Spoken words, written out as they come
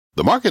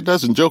The market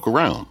doesn't joke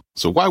around,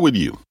 so why would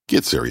you?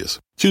 Get serious.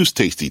 Choose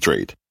Tasty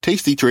Trade.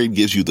 Tasty Trade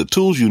gives you the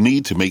tools you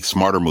need to make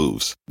smarter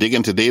moves. Dig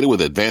into data with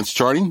advanced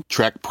charting,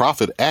 track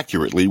profit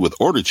accurately with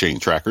order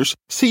chain trackers,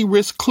 see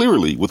risk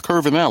clearly with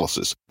curve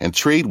analysis, and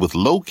trade with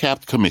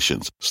low-capped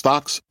commissions,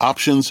 stocks,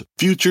 options,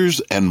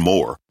 futures, and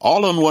more.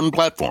 All on one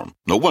platform.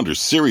 No wonder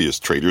serious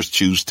traders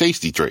choose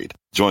Tasty Trade.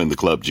 Join the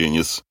club,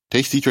 genius.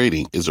 Tasty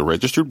Trading is a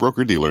registered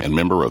broker-dealer and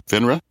member of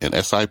FINRA and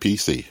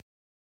SIPC.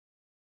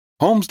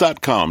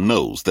 Homes.com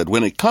knows that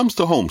when it comes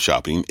to home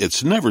shopping,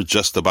 it's never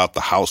just about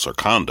the house or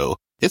condo.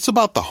 It's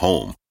about the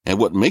home. And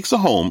what makes a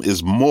home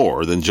is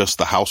more than just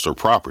the house or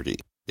property.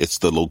 It's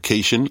the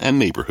location and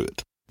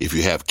neighborhood. If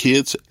you have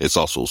kids, it's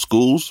also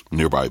schools,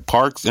 nearby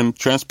parks, and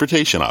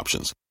transportation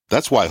options.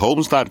 That's why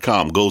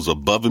Homes.com goes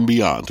above and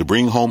beyond to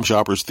bring home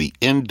shoppers the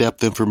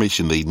in-depth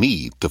information they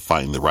need to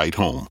find the right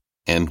home.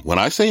 And when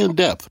I say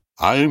in-depth,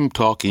 I'm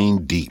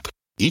talking deep.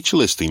 Each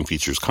listing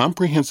features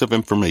comprehensive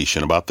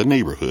information about the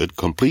neighborhood,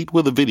 complete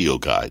with a video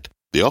guide.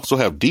 They also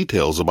have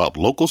details about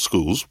local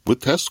schools with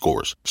test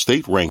scores,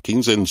 state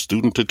rankings, and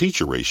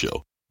student-to-teacher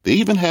ratio. They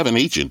even have an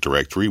agent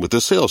directory with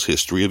the sales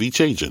history of each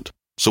agent.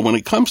 So when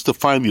it comes to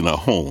finding a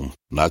home,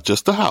 not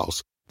just a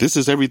house, this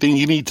is everything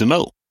you need to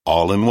know,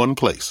 all in one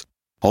place.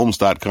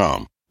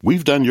 Homes.com.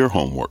 We've done your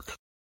homework.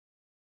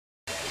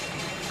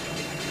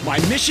 My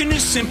mission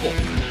is simple: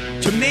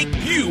 to make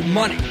you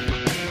money.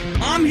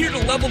 I'm here to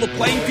level the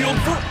playing field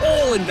for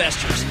all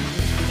investors.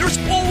 There's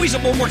always a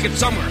bull market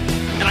somewhere,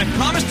 and I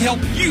promise to help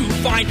you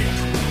find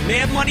it.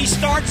 Mad Money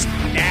starts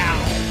now.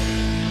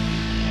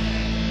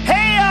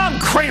 Hey,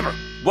 I'm Cramer.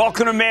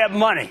 Welcome to Mad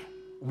Money.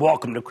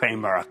 Welcome to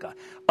Cramerica.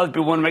 Other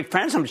people want to make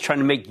friends. I'm just trying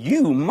to make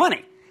you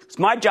money. Because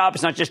my job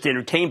is not just to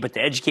entertain, but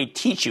to educate,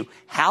 teach you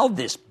how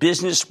this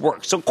business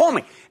works. So call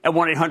me at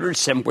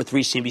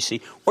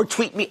 1-800-743-CNBC or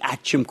tweet me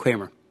at Jim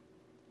Cramer.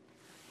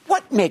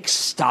 What makes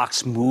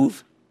stocks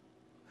move?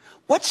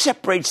 What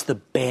separates the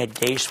bad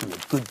days from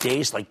the good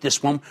days like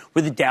this one,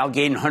 where the Dow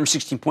gained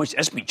 116 points,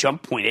 S&P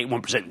jumped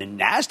 0.81%, and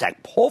the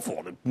NASDAQ pole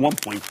vaulted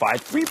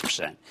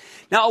 1.53%?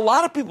 Now, a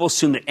lot of people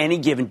assume that any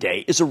given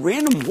day is a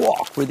random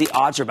walk where the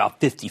odds are about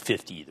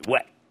 50-50 either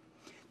way.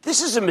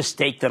 This is a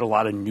mistake that a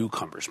lot of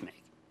newcomers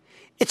make.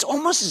 It's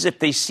almost as if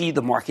they see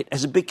the market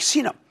as a big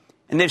casino,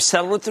 and they've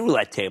settled at the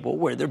roulette table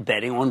where they're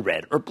betting on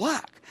red or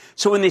black.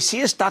 So when they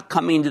see a stock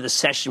coming into the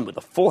session with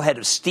a full head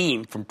of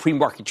steam from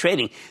pre-market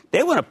trading,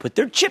 they want to put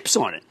their chips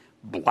on it.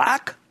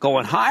 Black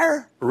going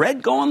higher,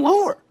 red going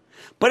lower.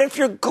 But if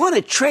you're going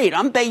to trade,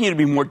 I'm begging you to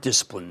be more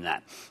disciplined than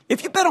that.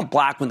 If you bet on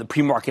black when the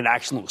pre-market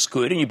action looks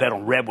good and you bet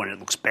on red when it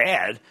looks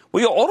bad,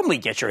 well, you'll ultimately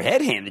get your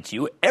head handed to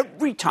you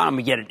every time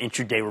we get an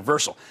intraday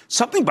reversal.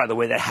 Something, by the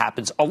way, that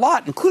happens a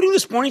lot, including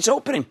this morning's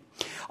opening.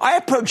 I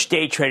approach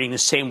day trading the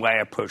same way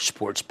I approach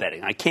sports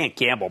betting. I can't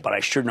gamble, but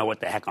I sure know what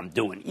the heck I'm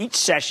doing. Each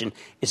session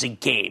is a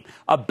game,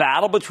 a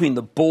battle between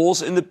the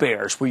bulls and the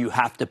bears where you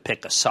have to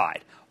pick a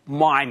side.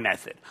 My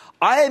method.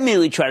 I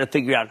immediately try to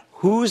figure out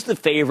who's the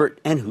favorite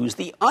and who's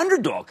the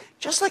underdog,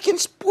 just like in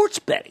sports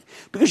betting,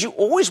 because you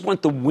always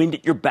want the wind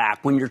at your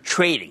back when you're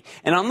trading.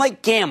 And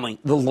unlike gambling,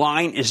 the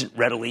line isn't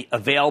readily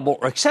available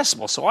or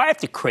accessible, so I have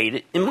to create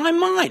it in my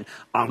mind.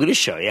 I'm going to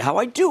show you how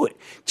I do it.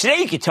 Today,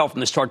 you can tell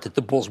from the start that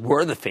the Bulls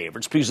were the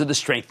favorites because of the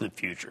strength of the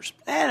futures.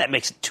 That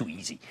makes it too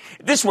easy.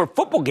 If this were a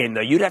football game,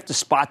 though, you'd have to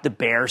spot the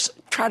Bears,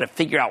 try to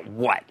figure out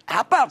what.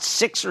 How about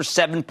 6 or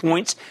 7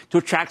 points to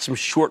attract some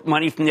short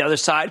money from the other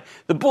side?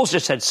 The Bulls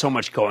just had so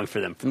much going for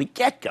them from the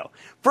get-go.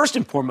 First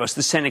and foremost,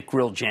 the Senate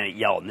grilled Janet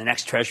Yellen, the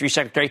next Treasury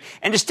Secretary.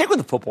 And to stick with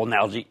the football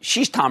analogy,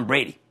 she's Tom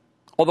Brady.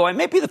 Although I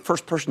may be the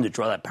first person to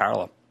draw that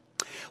parallel.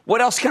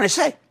 What else can I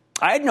say?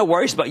 I had no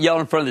worries about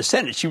Yellen in front of the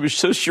Senate. She was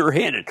so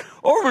sure-handed.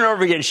 Over and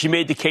over again, she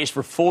made the case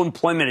for full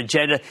employment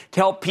agenda to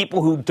help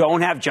people who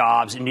don't have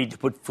jobs and need to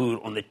put food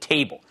on the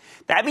table.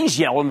 That means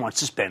Yellen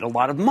wants to spend a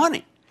lot of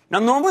money. Now,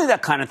 normally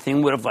that kind of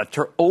thing would have left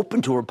her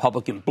open to a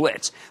Republican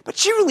blitz, but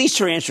she released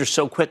her answer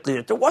so quickly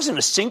that there wasn't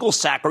a single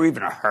sack or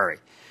even a hurry.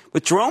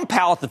 With Jerome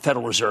Powell at the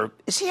Federal Reserve,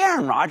 is he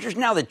Aaron Rodgers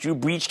now that Drew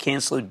Brees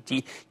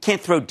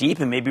can't throw deep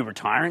and may be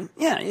retiring?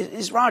 Yeah,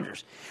 he's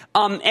Rodgers.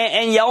 And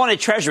Yellen at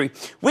Treasury,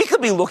 we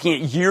could be looking at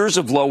years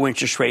of low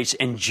interest rates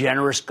and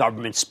generous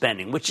government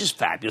spending, which is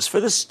fabulous for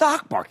the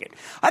stock market.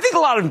 I think a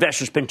lot of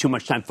investors spend too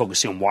much time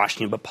focusing on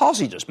Washington, but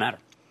policy does matter.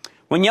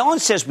 When Yellen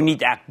says we need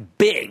to act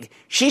big,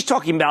 she's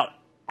talking about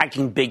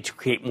acting big to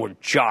create more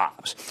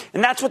jobs.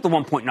 And that's what the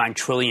 $1.9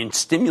 trillion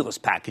stimulus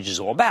package is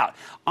all about.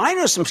 I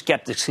know some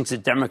skeptics think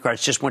that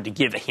Democrats just want to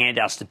give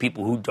handouts to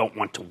people who don't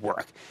want to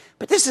work.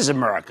 But this is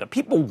America.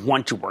 People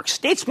want to work.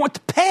 States want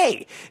to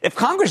pay. If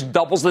Congress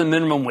doubles the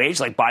minimum wage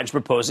like Biden's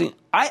proposing,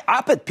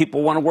 I bet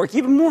people want to work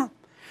even more.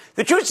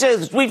 The truth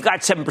is we've got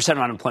 7%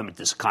 unemployment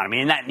in this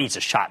economy, and that needs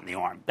a shot in the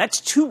arm.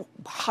 That's too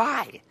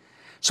high.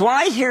 So when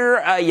I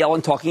hear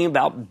Yellen talking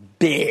about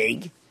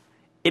big,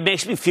 it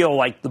makes me feel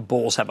like the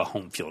Bulls have a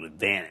home field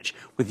advantage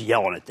with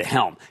Yellen at the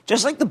helm,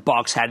 just like the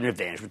Bucs had an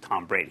advantage with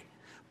Tom Brady.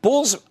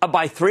 Bulls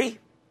by 3,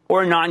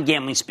 or in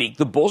non-gambling speak,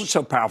 the Bulls are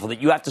so powerful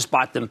that you have to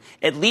spot them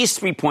at least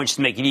 3 points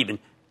to make it even.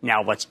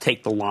 Now let's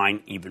take the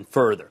line even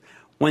further.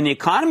 When the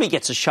economy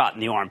gets a shot in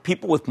the arm,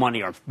 people with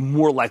money are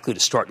more likely to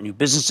start new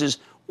businesses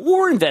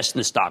or invest in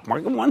the stock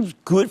market. One's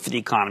good for the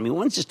economy,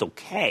 one's just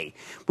okay.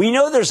 We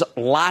know there's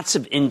lots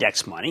of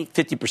index money.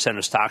 50%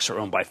 of stocks are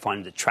owned by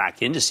funds that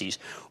track indices.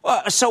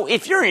 So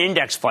if you're an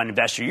index fund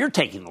investor, you're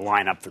taking the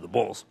line up for the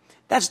bulls.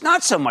 That's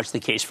not so much the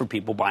case for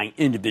people buying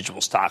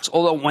individual stocks,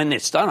 although when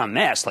it's done en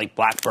masse, like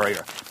BlackBerry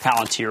or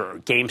Palantir or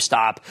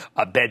GameStop,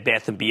 Bed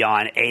Bath &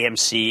 Beyond,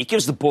 AMC, it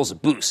gives the bulls a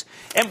boost.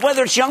 And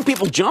whether it's young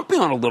people jumping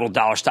on a little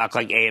dollar stock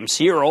like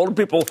AMC or older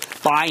people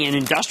buying an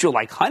industrial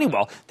like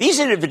Honeywell, these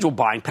individual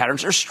buying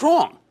patterns are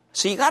strong.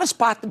 So you got to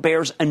spot the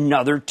bears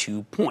another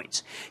 2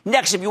 points.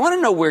 Next, if you want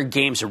to know where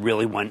games are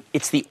really won,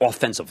 it's the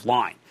offensive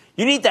line.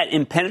 You need that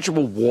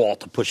impenetrable wall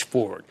to push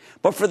forward.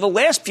 But for the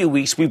last few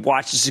weeks, we've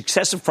watched the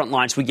successive front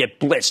lines we get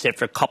blitzed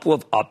after a couple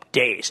of up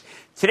days.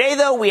 Today,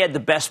 though, we had the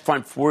best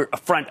front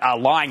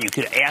line you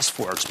could ask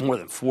for. It's more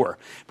than 4.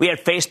 We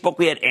had Facebook,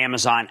 we had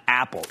Amazon,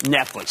 Apple,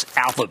 Netflix,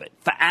 Alphabet,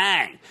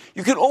 FAANG.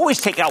 You could always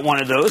take out one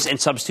of those and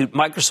substitute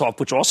Microsoft,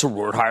 which also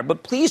roared higher,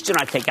 but please do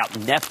not take out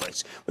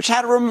Netflix, which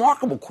had a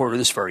remarkable quarter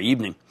this very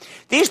evening.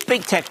 These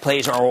big tech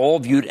plays are all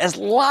viewed as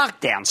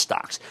lockdown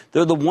stocks.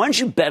 They're the ones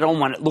you bet on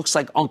when it looks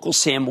like Uncle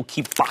Sam will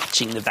keep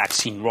botching the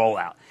vaccine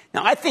rollout.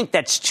 Now, I think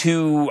that's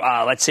too,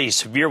 let's say,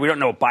 severe. We don't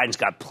know what Biden's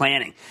got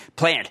planned.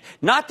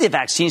 Not the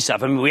vaccine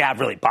stuff. I mean, we have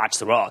really botched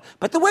the rollout.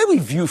 But the way we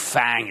view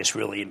FAANG is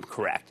really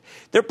incorrect.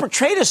 They're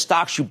portrayed as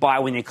stocks you buy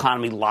when the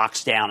economy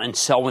locks down and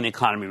sell when the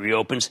economy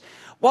reopens.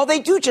 While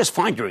they do just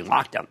fine during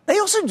lockdown, they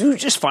also do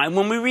just fine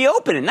when we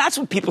reopen. And that's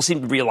what people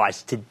seem to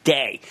realize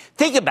today.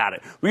 Think about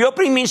it.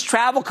 Reopening means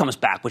travel comes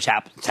back, which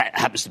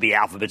happens to be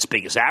Alphabet's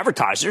biggest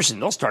advertisers,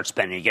 and they'll start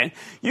spending again.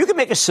 You can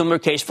make a similar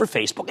case for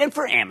Facebook and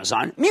for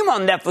Amazon. Meanwhile,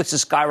 Netflix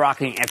is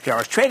skyrocketing after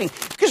hours trading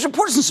because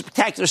reports some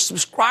spectacular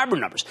subscriber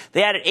numbers.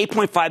 They added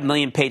 8.5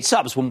 million paid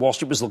subs when Wall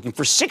Street was looking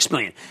for 6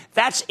 million.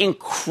 That's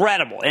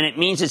incredible, and it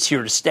means it's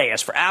here to stay.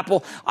 As for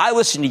Apple, I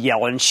listen to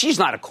Yellen. She's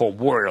not a cold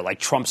warrior like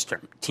Trump's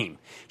team.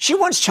 She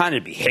wants China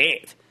to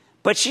behave,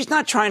 but she's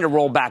not trying to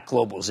roll back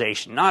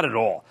globalization, not at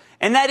all.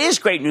 And that is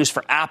great news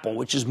for Apple,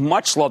 which is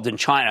much loved in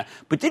China,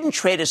 but didn't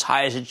trade as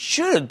high as it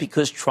should have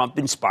because Trump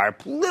inspired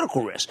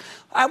political risk.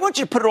 I want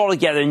you to put it all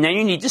together, and then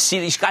you need to see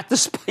you got to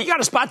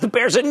spot the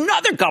bears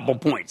another couple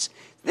points.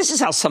 This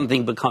is how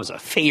something becomes a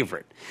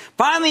favorite.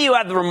 Finally, you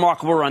have the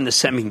remarkable run to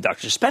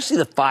semiconductors, especially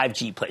the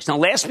 5G plays. Now,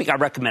 last week I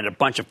recommended a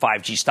bunch of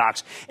 5G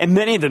stocks, and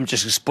many of them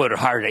just exploded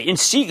higher today.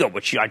 Inseego,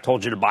 which I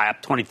told you to buy,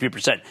 up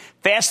 23%.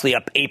 Fastly,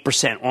 up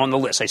 8% on the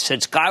list. I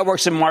said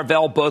Skyworks and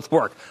Marvell both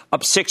work,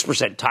 up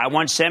 6%.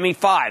 Taiwan Semi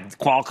 5%,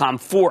 Qualcomm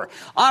 4%.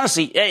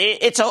 Honestly,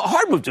 it's a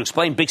hard move to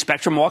explain. Big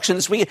Spectrum auction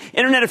this week.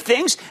 Internet of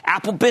Things,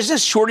 Apple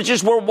business,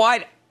 shortages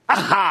worldwide.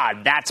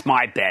 Aha, that's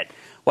my bet.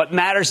 What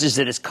matters is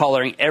that it's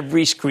coloring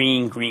every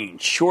screen green.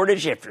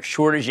 Shortage after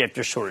shortage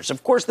after shortage.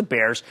 Of course, the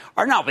bears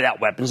are not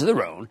without weapons of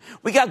their own.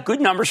 We got good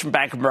numbers from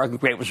Bank of America,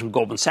 great ones from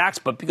Goldman Sachs,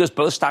 but because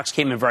both stocks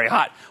came in very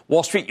hot,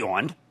 Wall Street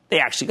yawned. They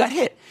actually got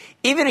hit.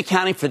 Even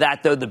accounting for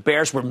that, though, the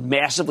Bears were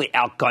massively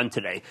outgunned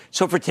today.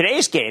 So for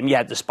today's game, you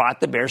had to spot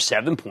the Bears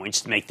 7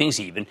 points to make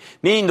things even,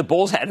 meaning the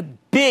Bulls had a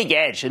big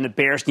edge and the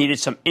Bears needed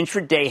some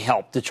intraday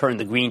help to turn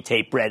the green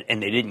tape red,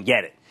 and they didn't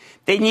get it.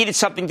 They needed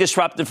something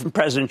disruptive from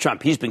President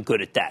Trump. He's been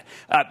good at that.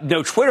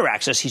 No Twitter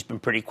access. He's been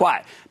pretty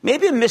quiet.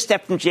 Maybe a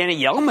misstep from Janet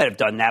Yellen might have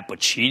done that,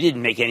 but she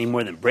didn't make any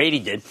more than Brady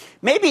did.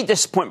 Maybe a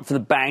disappointment for the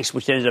banks,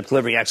 which ended up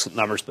delivering excellent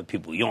numbers, but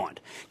people yawned.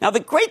 Now,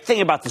 the great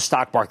thing about the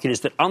stock market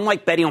is that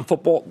unlike betting on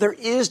football, there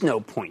is no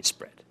point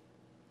spread.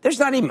 There's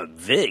not even a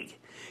VIG.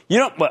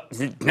 Now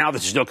that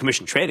there's no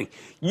commission trading,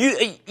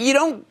 you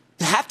don't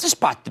have to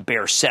spot the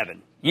Bears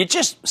 7. You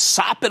just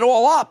sop it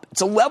all up.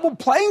 It's a level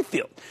playing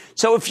field.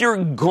 So if you're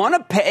going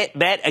to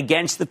bet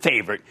against the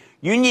favorite,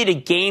 you need a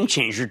game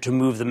changer to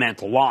move the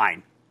mental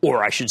line,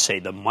 or I should say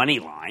the money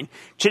line.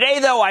 Today,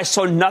 though, I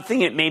saw nothing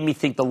that made me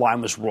think the line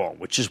was wrong,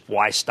 which is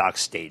why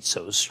stocks stayed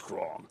so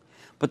strong.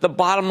 But the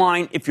bottom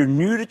line, if you're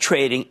new to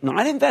trading,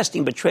 not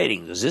investing but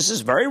trading, because this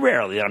is very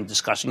rarely that I'm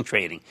discussing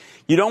trading,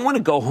 you don't want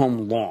to go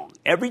home long.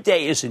 Every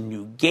day is a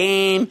new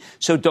game,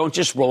 so don't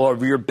just roll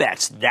over your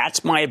bets.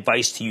 That's my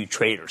advice to you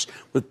traders.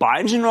 With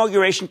Biden's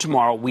inauguration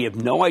tomorrow, we have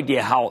no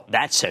idea how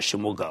that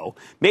session will go.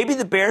 Maybe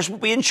the Bears will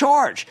be in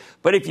charge.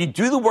 But if you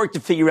do the work to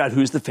figure out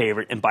who's the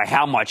favorite and by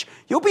how much,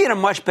 you'll be in a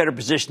much better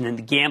position than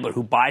the gambler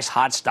who buys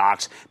hot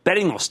stocks,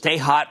 betting they'll stay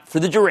hot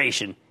for the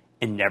duration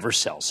and never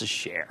sells a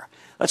share.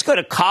 Let's go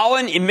to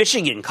Colin in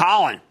Michigan.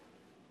 Colin.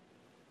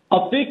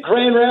 A big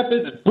Grand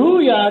Rapids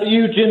booyah to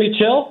you, Jimmy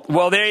Chill.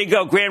 Well, there you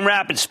go. Grand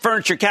Rapids,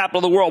 furniture capital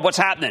of the world. What's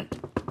happening?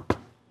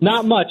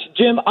 Not much.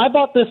 Jim, I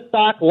bought this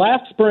stock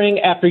last spring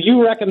after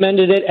you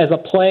recommended it as a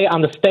play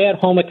on the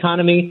stay-at-home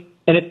economy,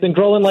 and it's been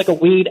growing like a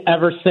weed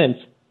ever since.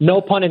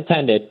 No pun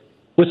intended.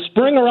 With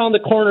spring around the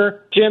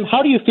corner, Jim,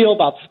 how do you feel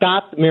about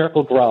Scott's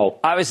Miracle Grow?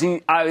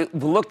 I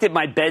looked at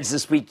my beds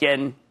this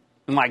weekend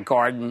in my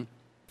garden.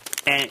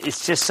 And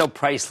it's just so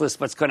priceless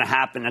what's going to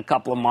happen in a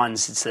couple of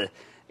months.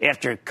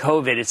 After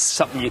COVID, it's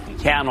something you can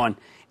count on.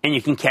 And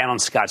you can count on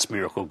Scott's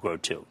Miracle-Gro,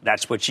 too.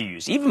 That's what you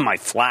use. Even my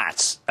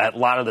flats, a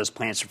lot of those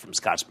plants are from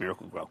Scott's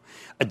Miracle-Gro,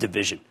 a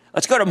division.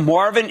 Let's go to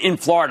Marvin in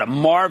Florida.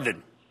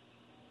 Marvin.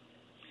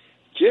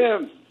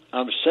 Jim,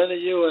 I'm sending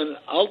you an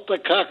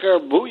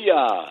Altacocker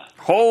booyah.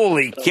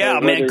 Holy cow,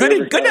 man.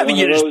 Good having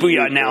you just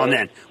booyah now and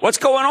then. What's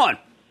going on?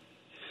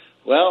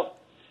 Well,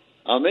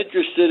 I'm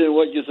interested in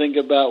what you think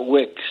about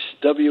Wix,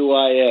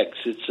 W-I-X.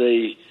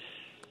 It's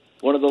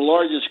one of the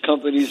largest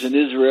companies in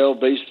Israel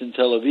based in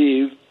Tel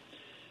Aviv.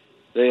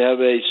 They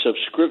have a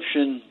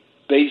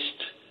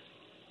subscription-based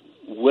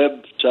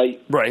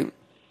website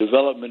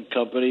development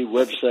company,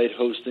 website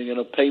hosting, and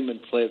a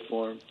payment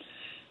platform.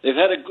 They've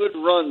had a good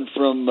run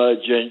from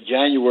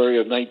January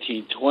of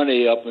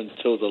 1920 up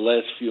until the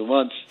last few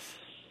months,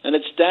 and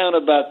it's down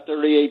about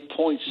 38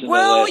 points in the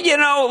last...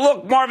 Well,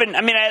 look, Marvin, I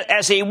mean,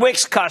 as a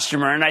Wix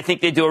customer, and I think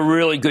they do a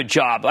really good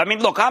job. I mean,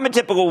 look, I'm a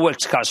typical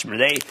Wix customer.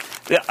 They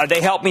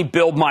help me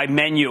build our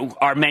menu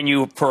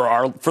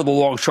for the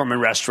Longshoreman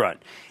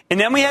restaurant. And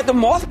then we had to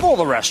mothball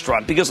the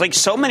restaurant because, like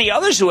so many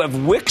others who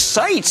have Wix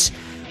sites,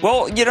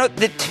 well,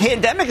 the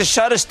pandemic has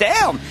shut us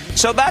down.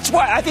 So that's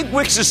why I think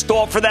Wix is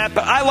stalled for that.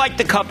 But I like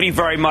the company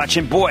very much.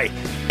 And, boy,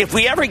 if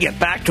we ever get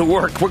back to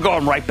work, we're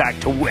going right back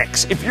to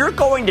Wix. If you're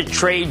going to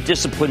trade,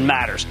 discipline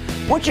matters.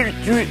 I want you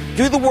to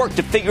do the work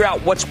to figure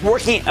out what's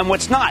working and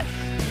what's not.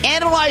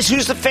 Analyze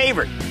who's the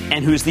favorite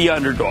and who's the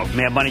underdog.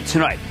 Mad Money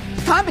tonight.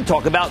 It's time to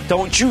talk about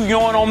don't you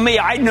yawn on me.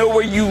 I know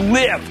where you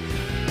live.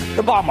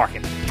 The bond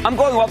market. I'm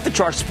going off the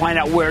charts to find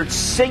out where it's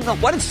signaling,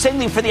 what it's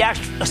signaling for the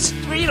actual, let's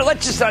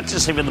just not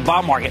just say for the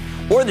bond market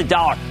or the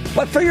dollar,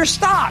 but for your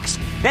stocks.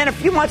 Man, a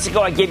few months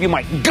ago, I gave you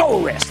my GO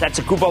list. That's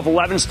a group of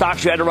 11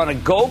 stocks you had to run a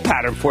GO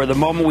pattern for the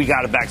moment we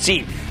got a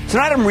vaccine.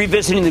 Tonight, I'm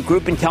revisiting the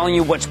group and telling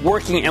you what's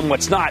working and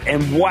what's not.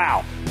 And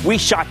wow, we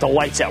shot the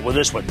lights out with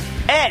this one.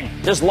 And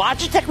does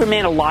Logitech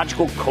remain a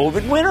logical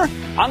COVID winner?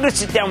 I'm going to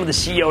sit down with the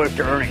CEO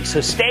after earnings.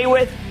 So stay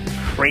with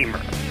Cramer.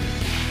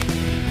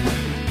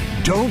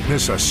 Don't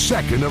miss a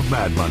second of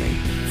Mad Money.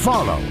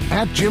 Follow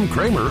 @Jim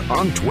Cramer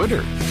on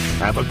Twitter.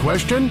 Have a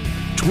question?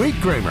 Tweet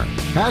Cramer.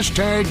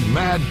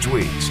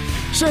 #MadTweets.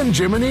 Send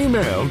Jim an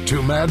email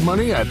to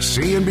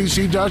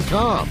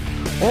madmoney@cnbc.com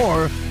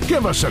or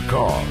give us a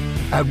call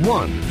at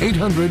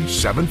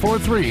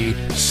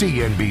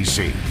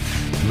 1-800-743-CNBC.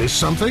 Miss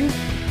something?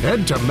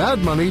 Head to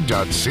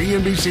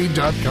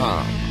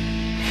madmoney.cnbc.com.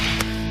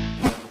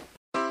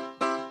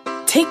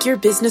 Take your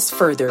business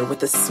further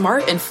with the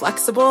smart and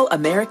flexible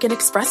American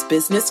Express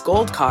Business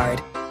Gold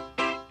Card.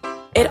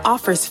 It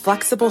offers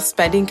flexible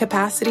spending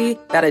capacity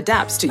that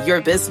adapts to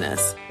your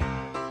business.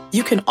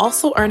 You can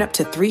also earn up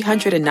to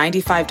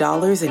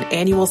 $395 in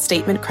annual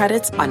statement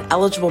credits on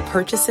eligible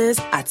purchases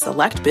at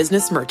select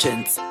business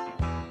merchants.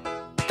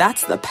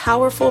 That's the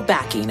powerful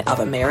backing of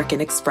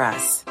American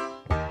Express.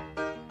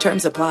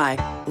 Terms apply.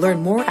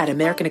 Learn more at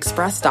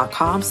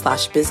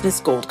americanexpress.com/business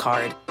gold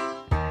card.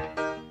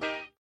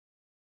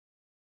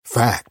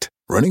 Fact.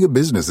 Running a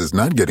business is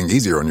not getting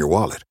easier on your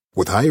wallet.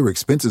 With higher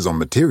expenses on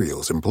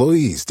materials,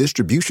 employees,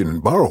 distribution,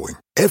 and borrowing,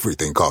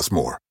 everything costs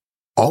more.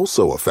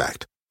 Also a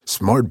fact.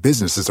 Smart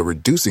businesses are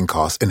reducing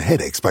costs and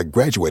headaches by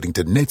graduating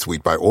to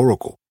NetSuite by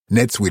Oracle.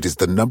 NetSuite is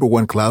the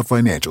 #1 cloud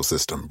financial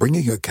system,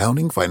 bringing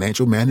accounting,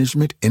 financial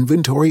management,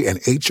 inventory,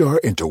 and HR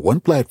into one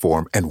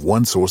platform and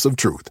one source of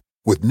truth.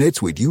 With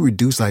NetSuite, you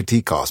reduce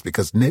IT costs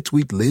because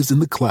NetSuite lives in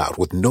the cloud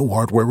with no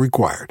hardware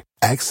required.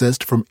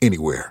 Accessed from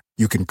anywhere.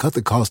 You can cut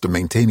the cost of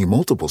maintaining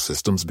multiple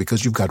systems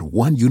because you've got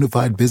one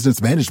unified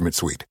business management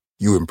suite.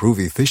 You improve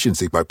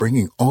efficiency by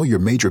bringing all your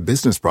major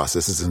business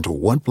processes into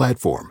one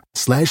platform,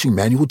 slashing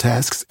manual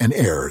tasks and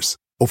errors.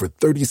 Over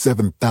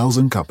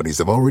 37,000 companies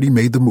have already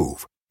made the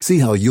move. See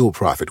how you'll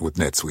profit with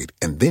NetSuite,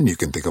 and then you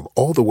can think of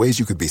all the ways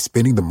you could be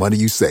spending the money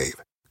you save.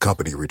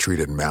 Company retreat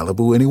in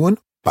Malibu, anyone?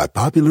 By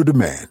popular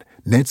demand,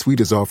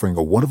 NetSuite is offering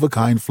a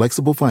one-of-a-kind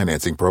flexible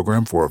financing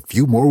program for a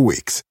few more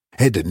weeks.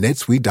 Head to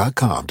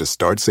netsuite.com to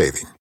start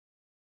saving.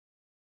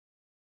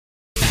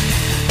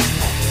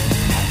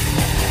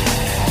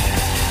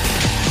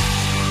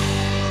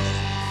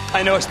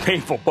 I know it's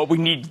painful, but we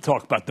need to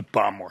talk about the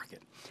bond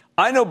market.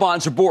 I know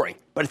bonds are boring,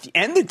 but at the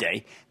end of the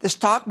day, the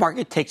stock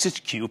market takes its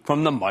cue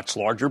from the much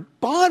larger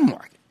bond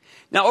market.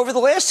 Now, over the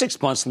last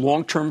 6 months,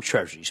 long-term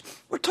treasuries,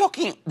 we're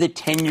talking the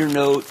 10-year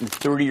note and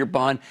 30-year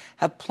bond,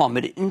 have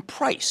plummeted in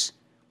price,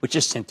 which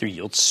has sent their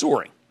yields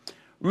soaring.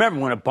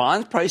 Remember, when a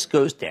bond price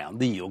goes down,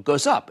 the yield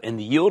goes up, and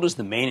the yield is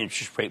the main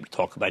interest rate we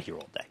talk about here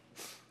all day.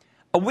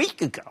 A week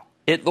ago,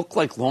 it looked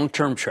like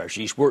long-term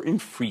treasuries were in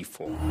free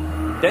fall.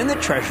 Then the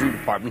Treasury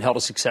Department held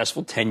a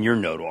successful 10-year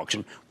note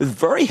auction with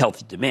very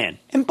healthy demand,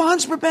 and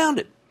bonds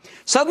rebounded.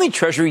 Suddenly,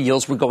 Treasury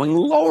yields were going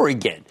lower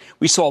again.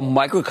 We saw a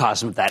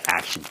microcosm of that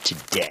action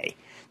today.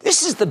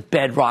 This is the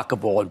bedrock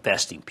of all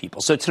investing,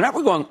 people. So tonight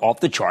we're going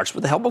off the charts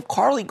with the help of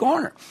Carly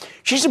Garner.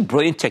 She's a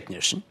brilliant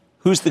technician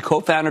who's the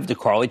co-founder of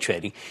DeCarly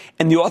Trading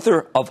and the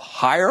author of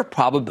Higher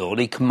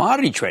Probability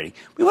Commodity Trading.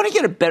 We want to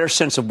get a better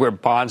sense of where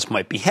bonds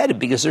might be headed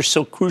because they're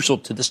so crucial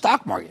to the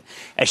stock market.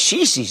 As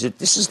she sees it,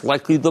 this is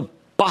likely the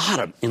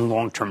bottom in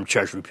long-term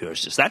Treasury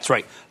purchases. That's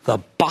right, the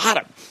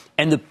bottom.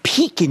 And the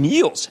peak in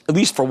yields, at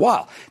least for a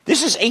while.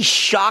 This is a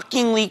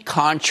shockingly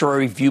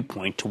contrary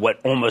viewpoint to what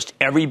almost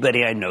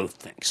everybody I know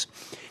thinks.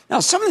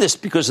 Now, some of this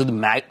because of the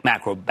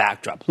macro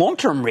backdrop.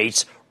 Long-term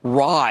rates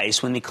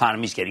rise when the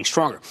economy is getting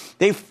stronger.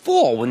 They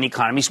fall when the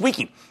economy is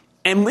weakening.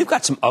 And we've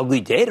got some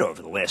ugly data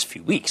over the last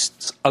few weeks.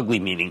 It's ugly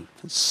meaning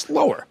it's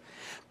slower.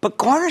 But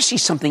Garner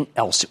sees something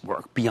else at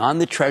work beyond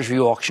the Treasury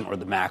auction or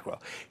the macro.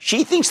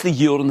 She thinks the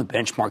yield on the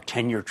benchmark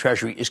 10-year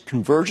Treasury is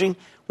converging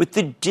with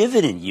the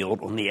dividend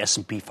yield on the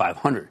S&P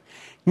 500.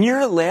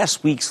 Near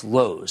last week's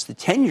lows, the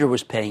 10-year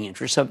was paying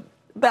interest of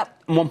about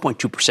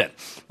 1.2%,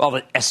 while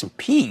the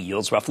S&P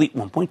yields roughly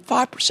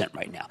 1.5%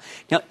 right now.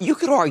 Now, you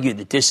could argue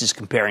that this is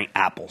comparing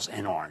apples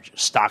and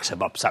oranges. Stocks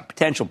have upside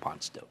potential,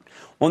 bonds don't.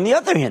 On the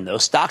other hand, though,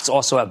 stocks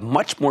also have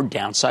much more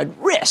downside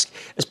risk,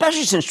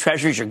 especially since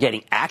treasuries are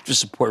getting active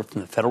support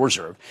from the Federal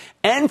Reserve,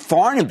 and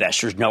foreign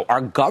investors know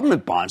our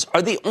government bonds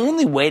are the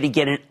only way to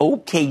get an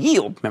okay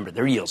yield. Remember,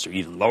 their yields are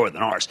even lower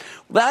than ours,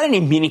 without any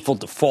meaningful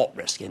default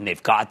risk, and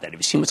they've got that. Have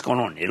you seen what's going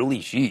on in Italy?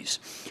 Jeez.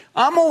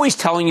 I'm always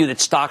telling you that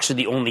stocks are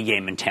the only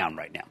game in town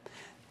right now.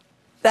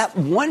 That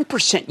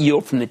 1%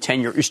 yield from the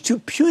 10-year is too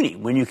puny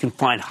when you can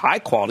find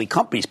high-quality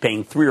companies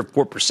paying 3 or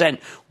 4%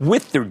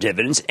 with their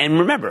dividends. And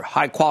remember,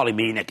 high-quality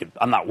meaning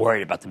I'm not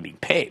worried about them being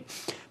paid.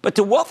 But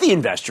to wealthy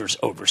investors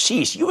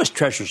overseas, U.S.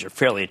 Treasuries are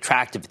fairly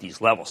attractive at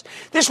these levels.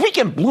 This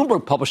weekend,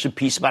 Bloomberg published a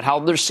piece about how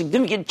there's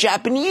significant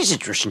Japanese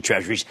interest in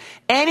Treasuries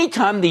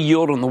anytime the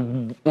yield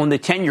on the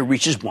 10-year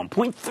reaches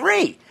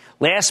 1.3.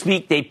 Last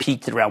week, they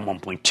peaked at around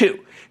 1.2.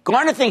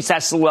 Garner thinks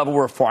that's the level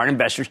where foreign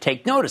investors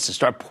take notice and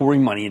start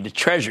pouring money into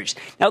treasuries.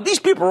 Now, these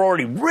people are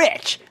already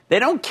rich. They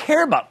don't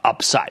care about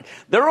upside.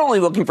 They're only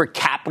looking for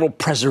capital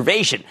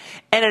preservation.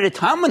 And at a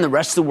time when the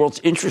rest of the world's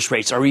interest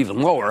rates are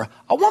even lower,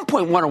 a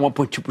 1.1 or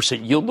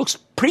 1.2% yield looks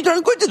pretty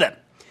darn good to them.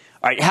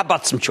 All right, how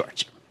about some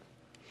charts?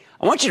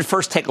 I want you to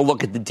first take a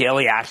look at the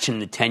daily action in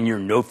the 10-year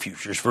note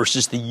futures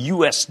versus the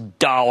U.S.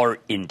 dollar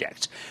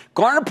index.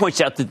 Garner points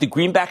out that the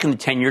greenback in the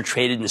 10-year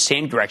traded in the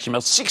same direction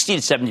about 60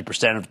 to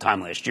 70% of the time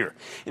last year.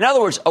 In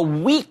other words, a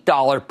weak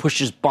dollar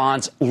pushes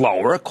bonds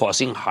lower,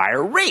 causing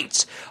higher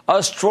rates.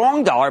 A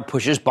strong dollar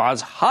pushes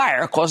bonds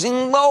higher,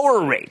 causing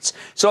lower rates.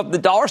 So if the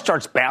dollar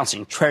starts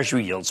bouncing,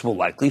 Treasury yields will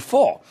likely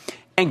fall.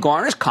 And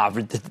Garner's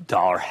confident that the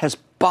dollar has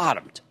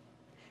bottomed.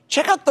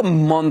 Check out the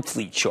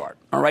monthly chart.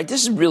 All right,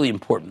 this is really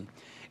important.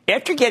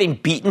 After getting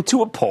beaten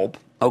to a pulp,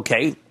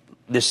 okay,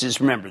 this is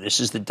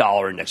the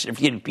dollar index.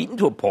 After getting beaten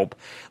to a pulp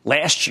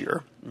last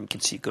year, you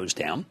can see it goes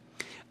down,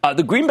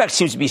 the greenback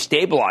seems to be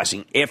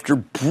stabilizing after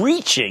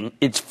breaching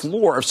its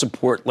floor of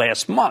support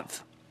last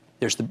month.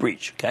 There's the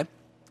breach, okay?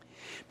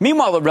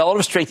 Meanwhile, the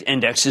relative strength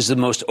index is the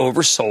most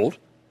oversold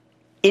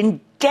in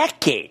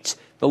decades.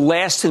 The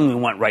last thing we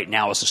want right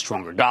now is a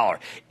stronger dollar.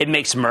 It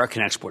makes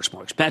American exports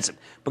more expensive.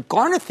 But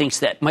Garner thinks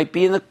that might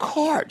be in the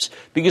cards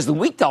because the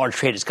weak dollar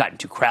trade has gotten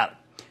too crowded.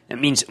 That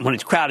means when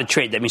it's crowded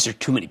trade, that means there are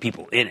too many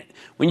people in it.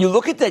 When you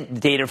look at the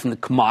data from the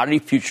Commodity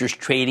Futures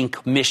Trading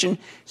Commission,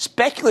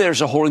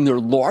 speculators are holding their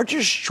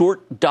largest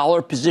short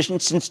dollar position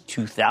since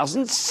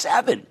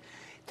 2007.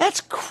 That's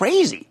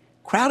crazy.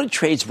 Crowded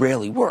trades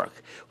rarely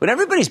work. When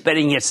everybody's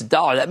betting against the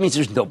dollar, that means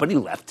there's nobody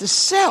left to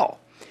sell.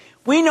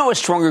 We know a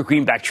stronger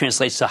greenback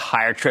translates to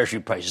higher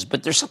Treasury prices,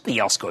 but there's something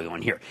else going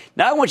on here.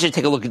 Now I want you to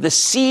take a look at the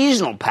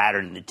seasonal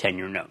pattern in the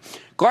 10-year note.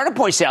 Garner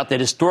points out that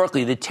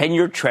historically the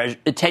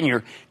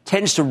 10-year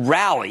tends to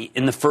rally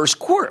in the first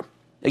quarter.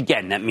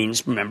 Again, that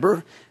means,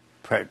 remember,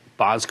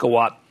 bonds go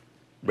up,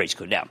 rates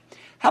go down.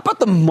 How about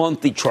the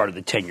monthly chart of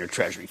the 10-year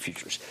Treasury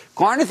futures?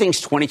 Garner thinks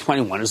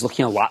 2021 is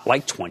looking a lot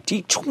like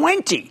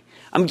 2020.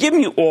 I'm giving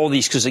you all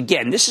these because,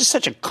 again, this is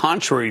such a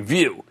contrary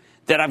view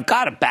that I've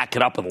got to back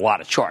it up with a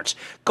lot of charts.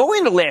 Going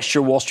into last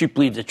year, Wall Street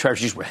believed that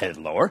treasuries were headed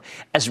lower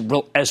as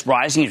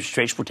rising interest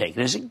rates were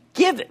taken as a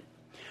given.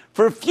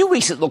 For a few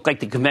weeks, it looked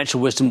like the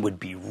conventional wisdom would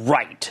be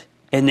right.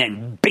 And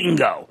then,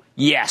 bingo,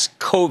 yes,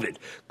 COVID.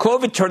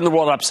 COVID turned the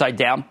world upside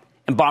down,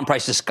 and bond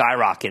prices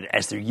skyrocketed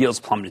as their yields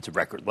plummeted to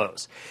record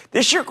lows.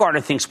 This year,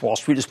 Garner thinks Wall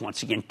Street is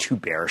once again too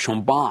bearish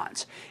on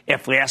bonds.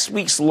 If last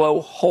week's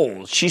low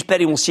holds, she's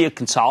betting we'll see a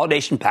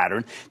consolidation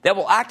pattern that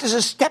will act as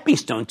a stepping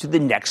stone to the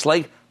next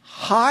leg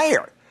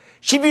higher.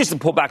 She views the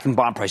pullback in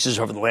bond prices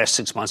over the last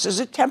 6 months as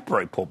a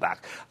temporary pullback,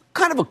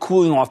 kind of a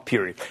cooling off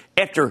period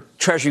after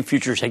Treasury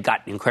futures had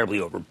gotten incredibly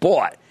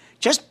overbought.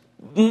 Just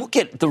look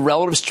at the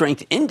relative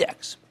strength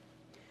index.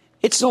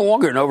 It's no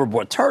longer an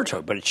overbought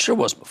territory, but it sure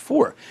was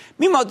before.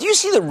 Meanwhile, do you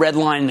see the red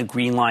line and the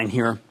green line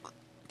here?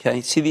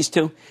 Okay, see these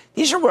two?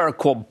 These are what are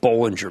called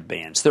Bollinger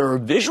Bands. They're a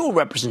visual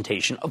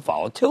representation of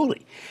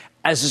volatility.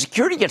 As the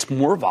security gets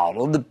more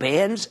volatile, the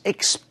bands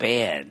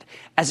expand.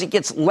 As it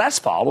gets less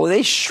volatile,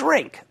 they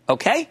shrink.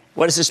 Okay?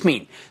 What does this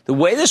mean? The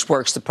way this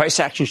works, the price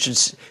action should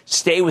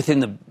stay within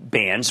the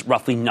bands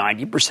roughly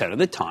 90% of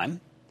the time.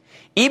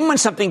 Even when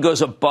something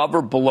goes above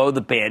or below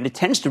the band, it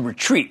tends to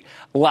retreat,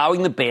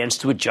 allowing the bands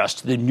to adjust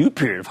to the new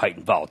period of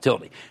heightened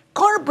volatility.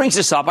 Garner brings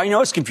this up. I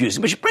know it's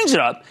confusing, but she brings it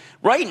up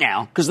right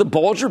now because the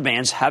Bollinger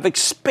Bands have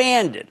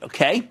expanded.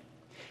 Okay?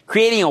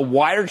 creating a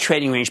wider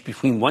trading range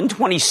between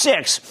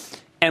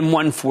 126 and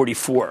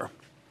 144.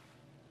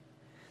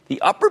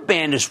 The upper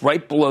band is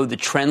right below the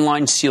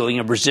trendline ceiling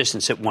of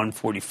resistance at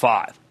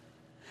 145.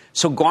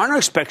 So Garner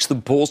expects the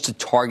bulls to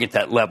target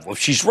that level. If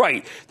she's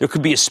right, there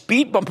could be a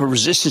speed bump of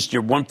resistance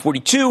near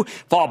 142,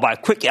 followed by a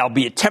quick,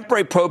 albeit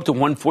temporary, probe to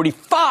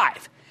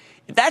 145.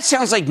 If that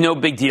sounds like no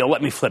big deal,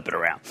 let me flip it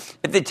around.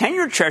 If the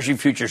 10-year Treasury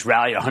futures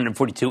rally at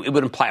 142, it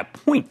would imply a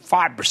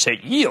 0.5%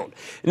 yield.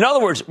 In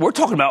other words, we're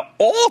talking about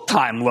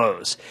all-time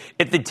lows.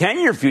 If the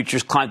 10-year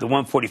futures climb to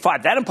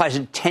 145, that implies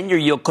a 10-year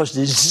yield close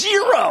to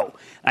zero.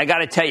 I got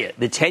to tell you,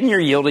 the 10-year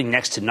yielding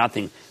next to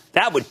nothing,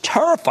 that would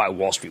terrify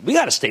Wall Street. We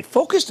got to stay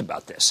focused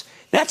about this.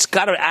 That's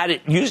got to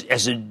use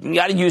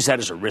that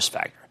as a risk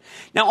factor.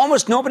 Now,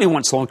 almost nobody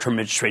wants long-term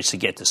interest rates to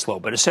get this low,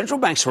 but as central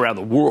banks around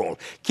the world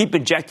keep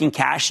injecting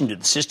cash into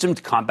the system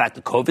to combat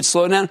the COVID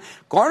slowdown,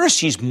 Garner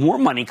sees more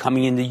money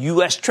coming into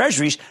U.S.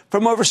 Treasuries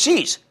from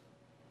overseas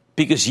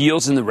because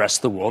yields in the rest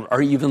of the world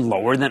are even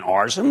lower than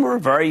ours, and we're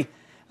very,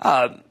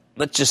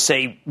 let's just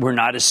say can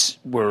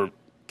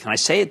I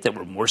say it, that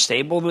we're more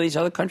stable than these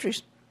other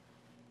countries?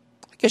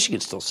 I guess you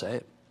can still say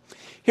it.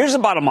 Here's the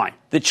bottom line.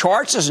 The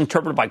charts, as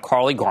interpreted by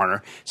Carly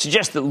Garner,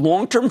 suggest that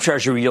long-term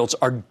Treasury yields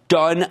are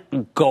done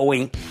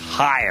going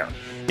higher.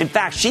 In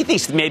fact, she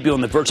thinks they may be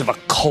on the verge of a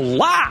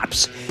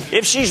collapse.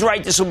 If she's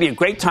right, this will be a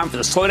great time for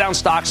the slowdown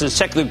stocks and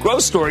secular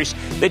growth stories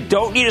that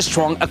don't need a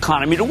strong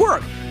economy to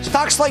work.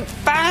 Stocks like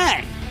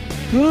FANG.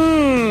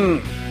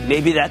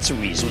 Maybe that's a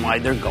reason why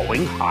they're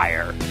going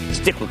higher.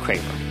 Stick with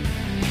Cramer.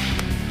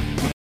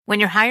 When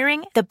you're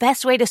hiring, the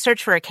best way to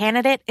search for a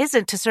candidate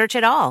isn't to search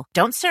at all.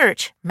 Don't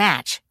search,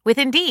 match with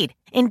Indeed.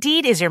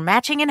 Indeed is your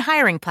matching and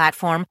hiring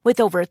platform with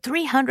over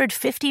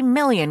 350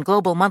 million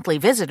global monthly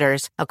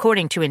visitors,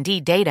 according to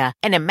Indeed data,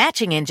 and a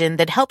matching engine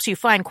that helps you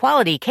find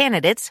quality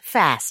candidates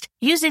fast.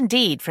 Use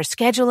Indeed for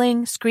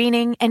scheduling,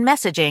 screening, and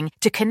messaging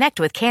to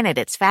connect with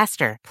candidates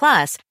faster.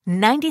 Plus,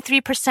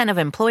 93% of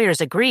employers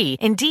agree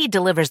Indeed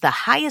delivers the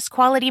highest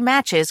quality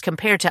matches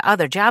compared to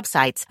other job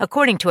sites,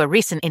 according to a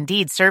recent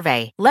Indeed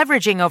survey.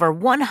 Leveraging over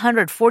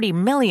 140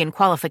 million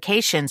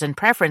qualifications and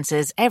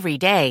preferences every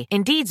day,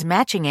 Indeed's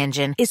matching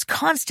engine is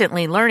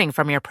constantly learning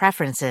from your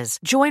preferences.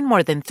 Join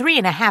more than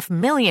 3.5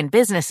 million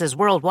businesses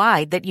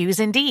worldwide that use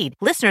Indeed.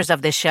 Listeners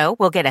of this show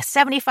will get a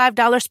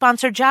 $75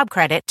 sponsored job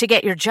credit to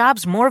get your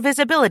jobs more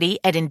visibility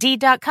at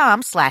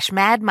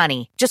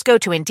Indeed.com/madmoney. Just go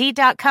to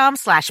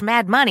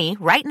Indeed.com/madmoney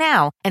right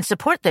now and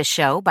support this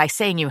show by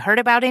saying you heard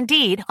about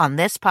Indeed on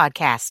this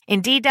podcast.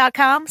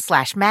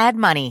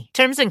 Indeed.com/madmoney.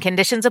 Terms and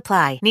conditions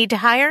apply. Need to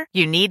hire?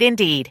 You need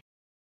Indeed.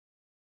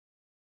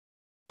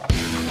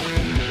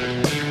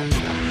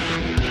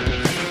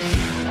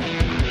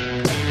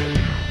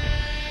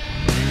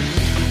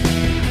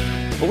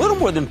 A little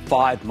more than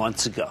 5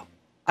 months ago,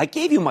 I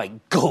gave you my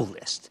go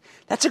list.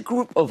 That's a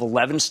group of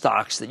 11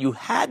 stocks that you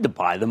had to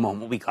buy the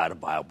moment we got a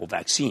viable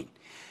vaccine.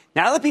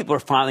 Now that people are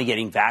finally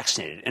getting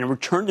vaccinated and a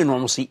return to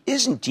normalcy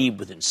is indeed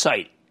within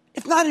sight,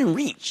 if not in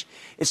reach,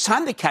 it's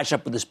time to catch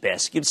up with this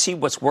basket and see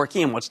what's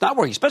working and what's not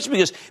working, especially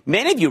because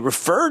many of you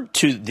referred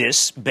to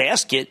this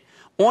basket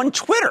on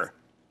Twitter,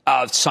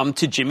 some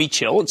to Jimmy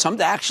Chill and some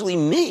to actually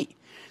me.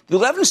 The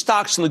 11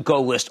 stocks on the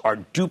go list are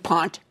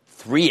DuPont,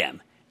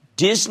 3M,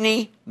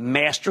 Disney,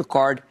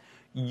 MasterCard,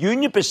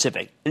 Union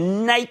Pacific,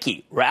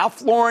 Nike,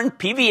 Ralph Lauren,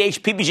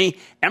 PVH, PPG,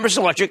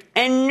 Emerson Electric,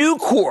 and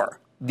Nucor.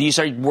 These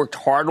I worked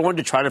hard on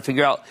to try to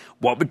figure out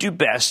what would do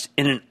best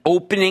in an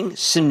opening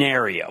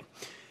scenario.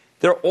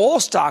 They're all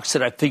stocks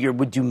that I figured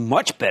would do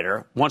much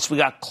better once we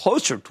got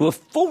closer to a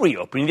full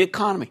reopening of the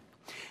economy.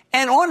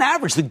 And on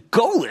average, the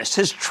go list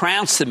has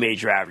trounced the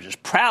major averages.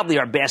 Proudly,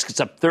 our basket's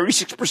up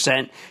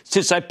 36%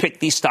 since I picked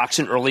these stocks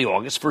in early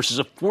August versus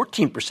a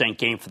 14%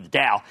 gain for the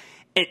Dow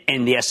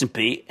and the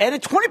S&P, and a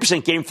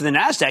 20% gain for the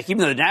NASDAQ, even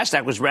though the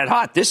NASDAQ was red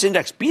hot. This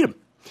index beat them.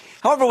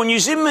 However, when you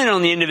zoom in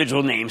on the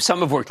individual names,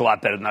 some have worked a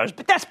lot better than others,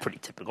 but that's pretty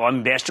typical. I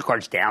mean,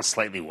 MasterCard's down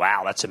slightly.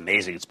 Wow, that's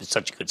amazing. It's been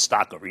such a good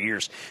stock over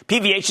years.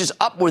 PVH is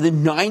up more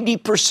than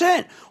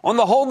 90%. On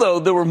the whole, though,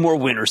 there were more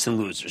winners than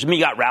losers. I mean,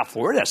 you got Ralph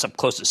Lauren, that's up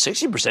close to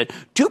 60%.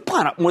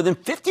 DuPont up more than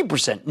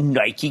 50%.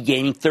 Nike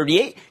gaining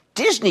 38%.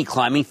 Disney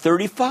climbing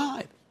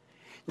 35%.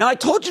 Now, I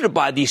told you to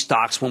buy these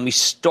stocks when we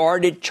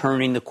started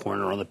turning the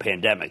corner on the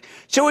pandemic.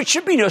 So it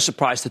should be no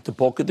surprise that the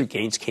bulk of their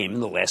gains came in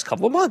the last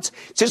couple of months,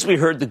 since we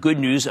heard the good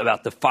news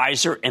about the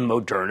Pfizer and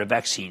Moderna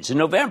vaccines in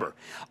November.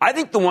 I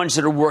think the ones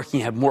that are working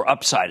have more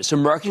upside as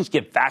Americans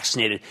get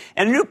vaccinated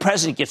and a new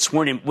president gets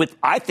sworn in with,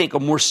 I think, a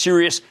more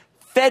serious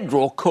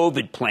federal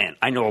COVID plan.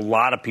 I know a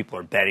lot of people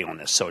are betting on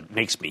this, so it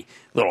makes me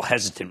a little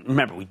hesitant.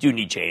 Remember, we do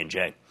need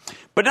J&J.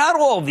 But not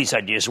all of these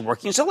ideas are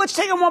working, so let's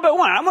take them one by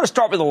one. I'm going to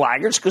start with the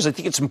laggards because I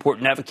think it's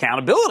important to have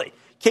accountability.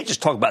 You can't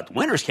just talk about the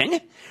winners, can you?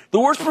 The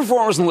worst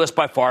performers on the list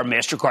by far,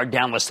 MasterCard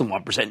down less than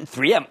 1% and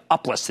 3M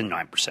up less than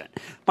 9%.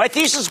 My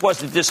thesis was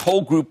that this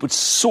whole group would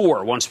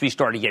soar once we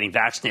started getting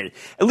vaccinated.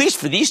 At least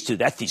for these two,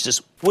 that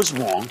thesis was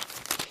wrong.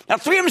 Now,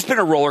 3M has been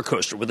a roller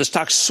coaster, with the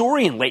stock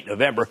soaring in late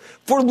November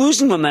for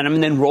losing momentum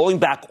and then rolling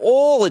back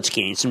all its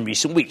gains in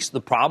recent weeks.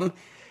 The problem?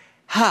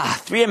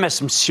 3M has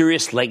some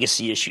serious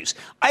legacy issues.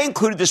 I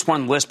included this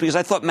one on the list because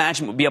I thought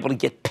management would be able to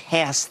get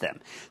past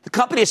them. The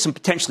company has some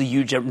potentially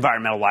huge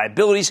environmental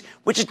liabilities,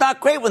 which is not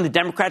great when the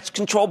Democrats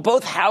control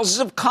both houses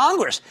of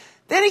Congress.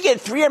 Then again,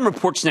 3M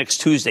reports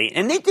next Tuesday,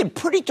 and they did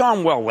pretty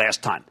darn well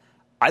last time.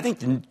 I think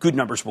the good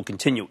numbers will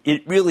continue.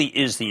 It really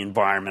is the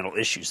environmental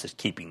issues that's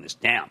keeping this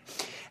down.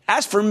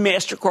 As for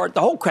MasterCard,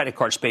 the whole credit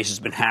card space has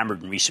been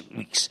hammered in recent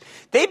weeks.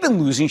 They've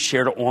been losing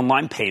share to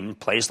online payment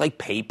plays like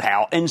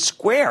PayPal and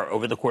Square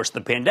over the course of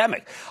the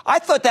pandemic. I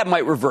thought that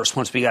might reverse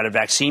once we got a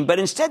vaccine, but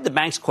instead the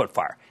banks caught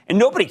fire. And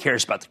nobody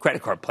cares about the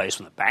credit card plays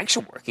when the banks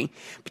are working.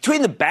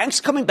 Between the banks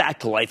coming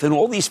back to life and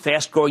all these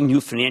fast-growing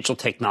new financial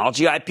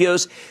technology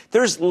IPOs,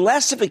 there's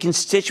less of a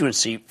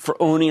constituency for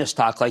owning a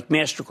stock like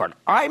MasterCard.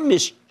 I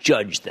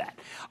misjudged that.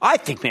 I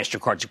think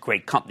MasterCard's a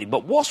great company,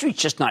 but Wall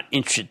Street's just not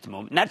interested at the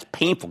moment. And that's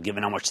painful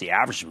given how much the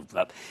average moved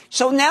up.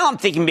 So now I'm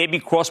thinking maybe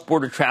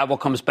cross-border travel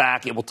comes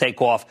back, it will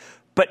take off.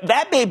 But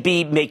that may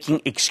be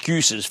making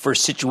excuses for a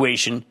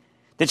situation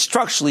that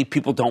structurally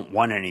people don't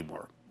want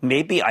anymore.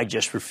 Maybe I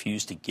just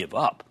refuse to give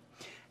up.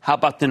 How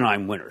about the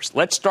 9 winners?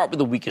 Let's start with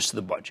the weakest of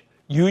the bunch.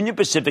 Union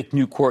Pacific,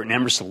 Nucor, and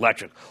Emerson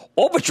Electric.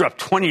 All but are up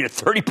 20 to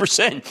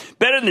 30%.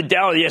 Better than the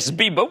Dow or the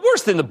S&P, but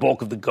worse than the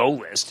bulk of the Go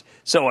list.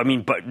 So,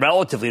 but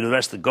relatively to the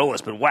rest of the Go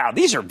list. But wow,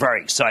 these are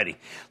very exciting.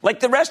 Like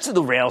the rest of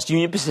the rails,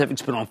 Union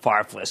Pacific's been on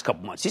fire for the last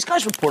couple months. These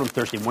guys report on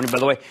Thursday morning, by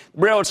the way.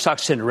 Railroad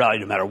stocks tend to rally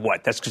no matter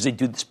what. That's because they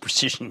do this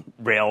precision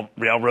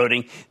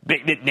railroading.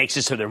 It makes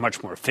it so they're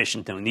much more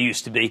efficient than they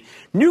used to be.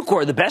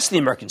 Nucor, the best of the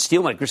American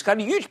steelmakers, got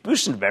a huge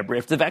boost in November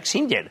after the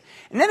vaccine did.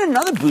 And then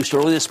another boost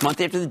early this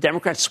month after the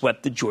Democrats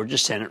swept the Georgia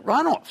Senate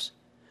runoffs.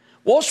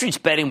 Wall Street's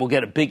betting we'll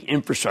get a big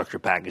infrastructure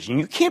package, and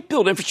you can't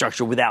build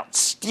infrastructure without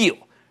steel.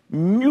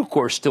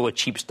 Nucor is still a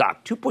cheap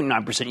stock,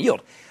 2.9%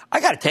 yield.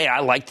 I got to tell you, I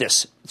like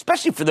this,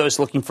 especially for those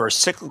looking for a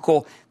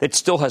cyclical that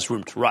still has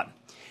room to run.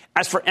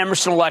 As for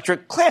Emerson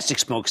Electric, classic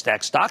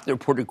smokestack stock, they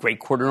reported a great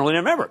quarter in early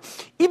November.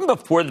 Even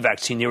before the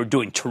vaccine, they were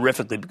doing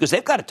terrifically because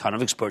they've got a ton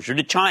of exposure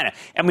to China,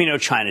 and we know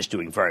China's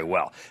doing very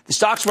well. The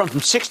stock's run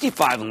from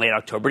 65 in late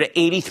October to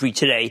 83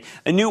 today,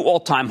 a new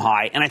all-time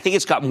high, and I think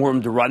it's got more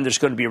room to run. There's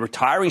going to be a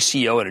retiring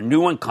CEO and a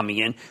new one coming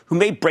in who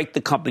may break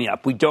the company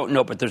up. We don't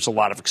know, but there's a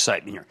lot of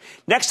excitement here.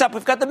 Next up,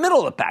 we've got the middle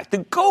of the pack, the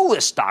Go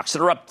list stocks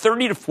that are up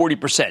 30 to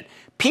 40%.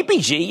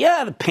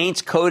 PPG, the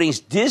paints,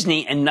 coatings,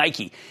 Disney, and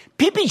Nike.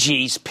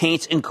 PPG's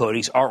paints and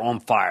coatings are on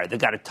fire. They've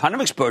got a ton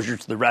of exposure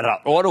to the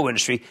red-hot auto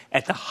industry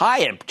at the high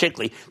end,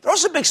 particularly. They're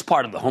also a big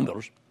part of the home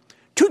builders.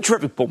 Two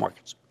terrific bull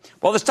markets.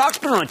 While the stock's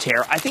been on a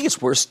tear, I think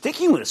it's worth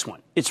sticking with this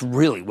one. It's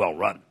really well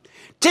run.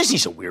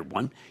 Disney's a weird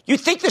one. You'd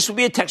think this would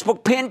be a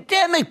textbook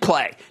pandemic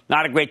play.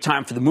 Not a great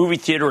time for the movie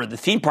theater or the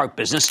theme park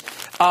business.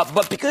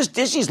 But because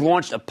Disney's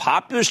launched a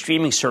popular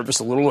streaming service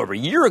a little over a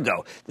year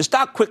ago, the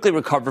stock quickly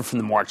recovered from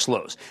the March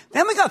lows.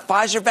 Then we got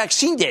Pfizer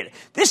vaccine data.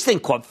 This thing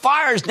called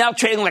fire is now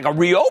trading like a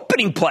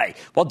reopening play.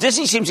 While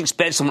Disney seems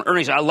expensive on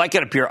earnings, I like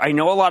it up here. I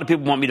know a lot of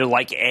people want me to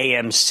like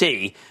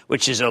AMC,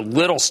 which is a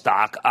little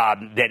stock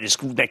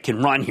that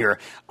can run here.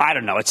 I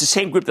don't know. It's the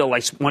same group that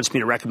wants me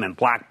to recommend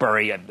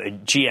BlackBerry,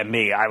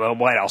 GME.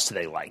 What else do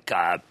they like?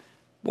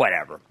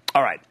 Whatever.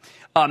 All right.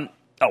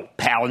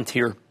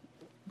 Palantir.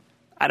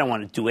 I don't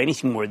want to do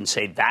anything more than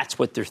say that's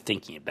what they're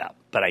thinking about.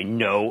 But I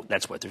know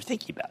that's what they're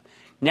thinking about.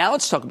 Now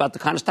let's talk about the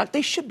kind of stock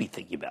they should be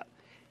thinking about.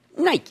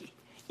 Nike.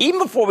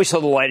 Even before we saw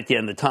the light at the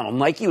end of the tunnel,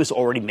 Nike was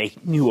already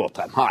making new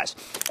all-time highs.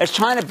 As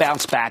China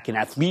bounced back and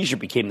athleisure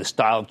became the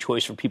style of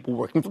choice for people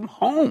working from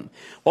home.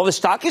 While the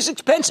stock is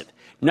expensive,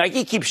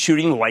 Nike keeps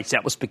shooting the lights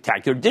out with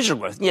spectacular digital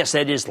growth. Yes,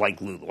 that is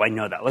like Lulu. I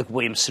know that, like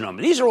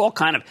Williams-Sonoma. These are all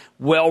kind of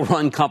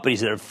well-run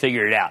companies that have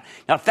figured it out.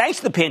 Now, thanks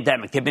to the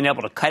pandemic, they've been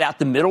able to cut out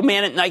the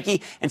middleman at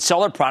Nike and sell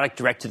their product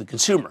direct to the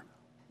consumer.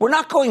 We're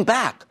not going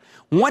back.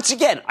 Once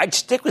again, I'd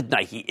stick with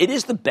Nike. It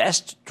is the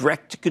best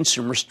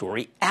direct-to-consumer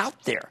story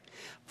out there.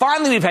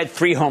 Finally, we've had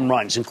 3 home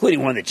runs,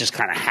 including one that just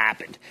kind of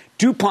happened.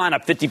 DuPont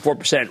up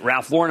 54%,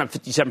 Ralph Lauren up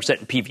 57%,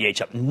 and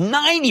PVH up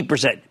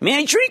 90%.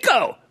 Manny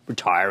Trico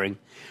retiring.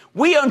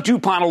 We own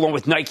DuPont along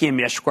with Nike and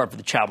MasterCard for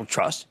the Charitable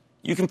Trust.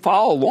 You can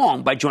follow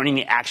along by joining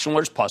the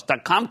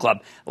ActionAlertsPlus.com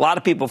club. A lot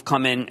of people have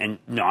come in, and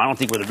no, I don't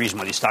think we're the reason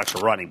why these stocks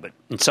are running, but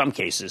in some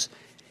cases,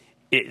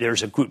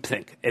 there's a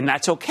groupthink. And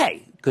that's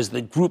okay, because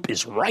the group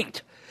is right.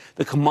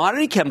 The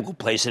commodity chemical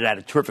plays had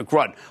a terrific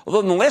run, although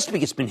in the last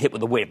week it's been hit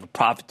with a wave of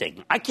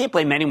profit-taking. I can't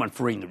blame anyone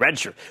for reading the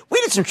register. We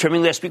did some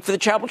trimming last week for the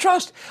Charitable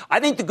Trust. I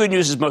think the good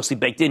news is mostly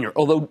baked in here,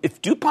 although if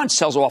DuPont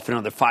sells off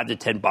another $5 to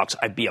 $10,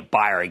 I'd be a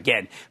buyer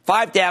again.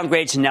 5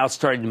 downgrades, and now it's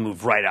starting to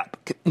move right up.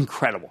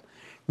 Incredible.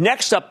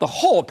 Next up, the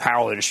whole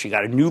apparel industry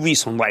got a new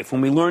lease on life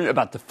when we learned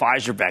about the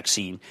Pfizer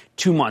vaccine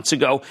 2 months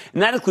ago,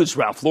 and that includes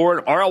Ralph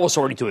Lauren. RL was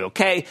already doing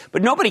okay,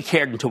 but nobody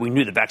cared until we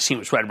knew the vaccine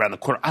was right around the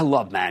corner. I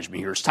love management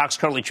here. Stock's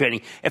currently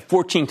trading at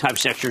 14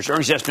 times next year's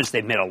earnings estimates.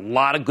 They've made a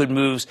lot of good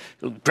moves,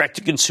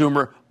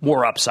 direct-to-consumer,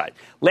 more upside.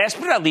 Last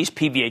but not least,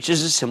 PVH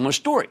is a similar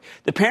story.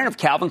 The parent of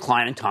Calvin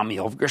Klein and Tommy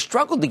Hilfiger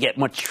struggled to get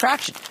much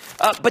traction,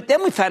 but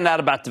then we found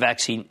out about the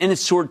vaccine, and it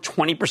soared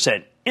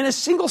 20% in a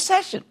single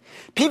session.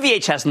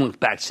 PVH hasn't looked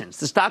back since.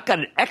 The stock got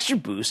an extra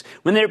boost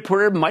when they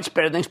reported a much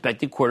better than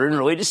expected quarter in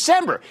early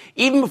December.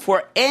 Even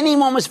before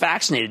anyone was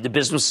vaccinated, the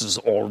business is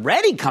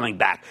already coming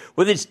back,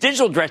 with its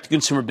digital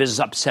direct-to-consumer business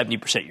up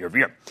 70% year over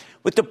year.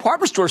 With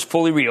department stores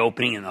fully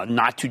reopening in the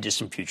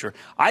not-too-distant future,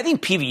 I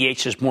think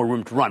PVH has more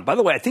room to run. By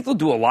the way, I think they'll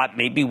do a lot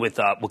maybe with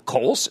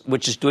Kohl's,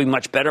 which is doing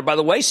much better, by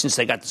the way, since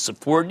they got the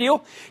Sephora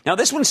deal. Now,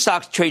 this one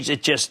stock trades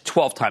at just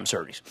 12 times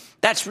earnings.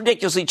 That's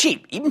ridiculously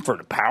cheap, even for an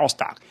apparel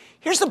stock.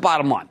 Here's the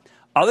bottom line.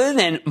 Other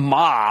than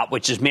Ma,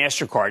 which is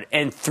MasterCard,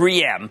 and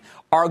 3M,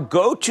 our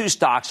go-to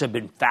stocks have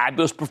been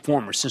fabulous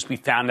performers since we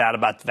found out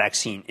about the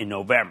vaccine in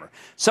November.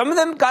 Some of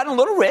them have gotten a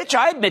little rich,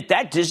 I admit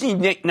that, Disney,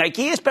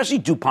 Nike, especially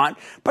DuPont,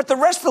 but the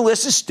rest of the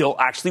list is still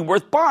actually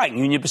worth buying.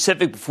 Union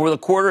Pacific before the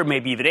quarter,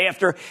 maybe even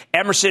after,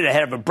 Emerson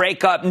ahead of a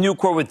breakup,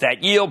 Nucor with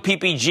that yield,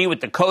 PPG with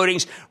the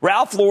coatings,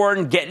 Ralph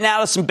Lauren getting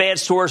out of some bad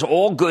stores,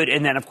 all good,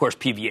 and then, of course,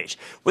 PVH.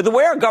 With the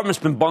way our government's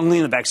been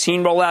bungling the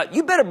vaccine rollout,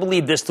 you better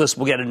believe this list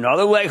will get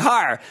another leg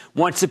higher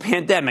once the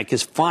pandemic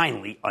is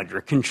finally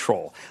under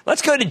control.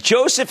 Let's go to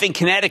Joseph in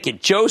Connecticut.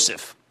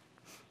 Joseph.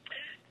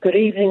 Good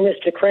evening,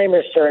 Mr.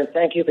 Cramer, sir, and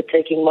thank you for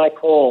taking my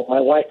call.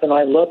 My wife and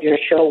I love your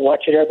show,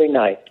 watch it every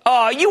night.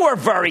 Oh, you are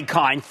very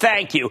kind.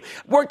 Thank you.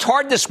 Worked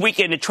hard this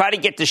weekend to try to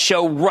get the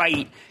show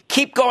right.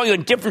 Keep going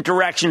in different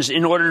directions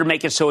in order to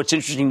make it so it's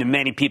interesting to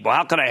many people.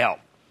 How can I help?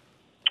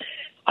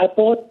 I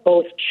bought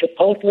both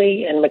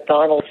Chipotle and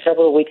McDonald's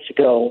several weeks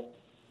ago,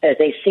 as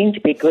they seem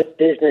to be good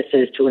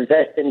businesses to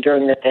invest in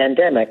during the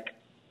pandemic,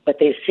 but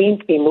they seem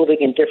to be moving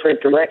in different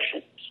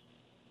directions.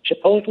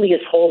 Chipotle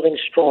is holding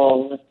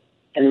strong,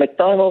 and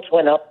McDonald's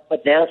went up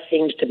but now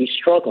seems to be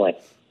struggling.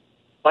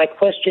 My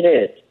question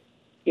is,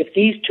 if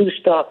these two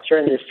stocks are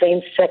in the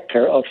same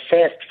sector of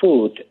fast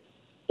food,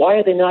 why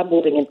are they not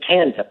moving in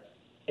tandem?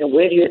 And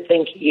where do you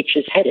think each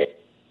is headed?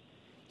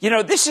 You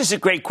know, this is a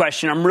great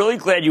question. I'm really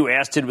glad you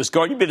asked it. It was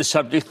going to be the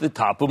subject at the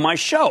top of my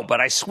show,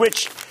 but I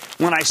switched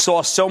when I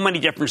saw so many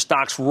different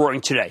stocks roaring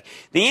today.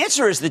 The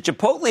answer is that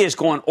Chipotle has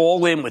gone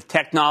all in with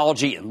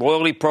technology and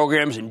loyalty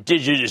programs and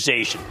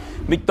digitization.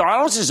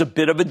 McDonald's is a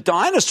bit of a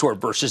dinosaur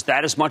versus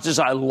that. As much as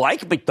I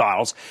like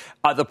McDonald's,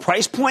 the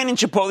price point in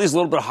Chipotle is a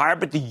little bit higher,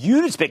 but the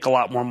units make a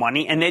lot more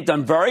money, and they've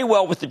done very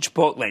well with the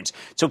Chipotlanes.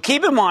 So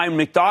keep in mind,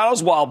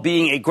 McDonald's, while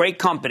being a great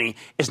company,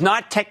 is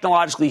not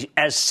technologically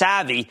as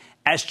savvy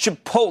as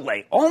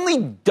Chipotle. Only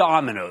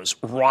Domino's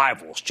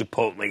rivals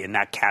Chipotle in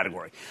that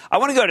category. I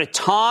want to go to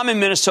Tom in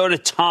Minnesota.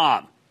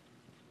 Tom.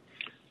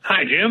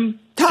 Hi, Jim.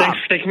 Tom. Thanks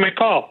for taking my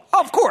call.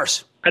 Of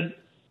course.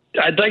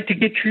 I'd like to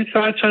get your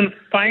thoughts on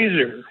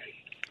Pfizer.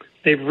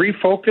 They've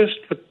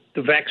refocused with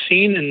the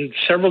vaccine and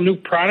several new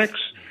products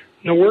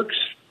in the works.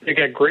 They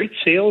got great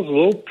sales,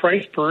 low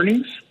price per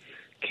earnings.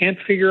 Can't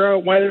figure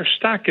out why their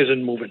stock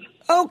isn't moving.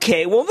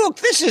 Okay, well, look,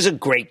 this is a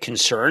great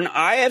concern.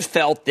 I have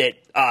felt that.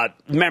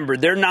 Remember,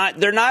 they're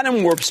not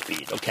in warp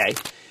speed. Okay,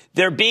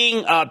 they're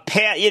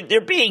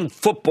being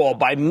footballed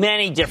by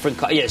many different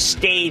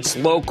states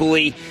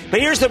locally. But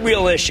here's the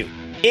real issue: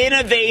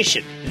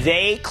 innovation.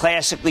 They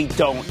classically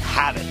don't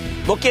have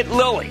it. Look at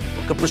Lilly.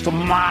 Look at Bristol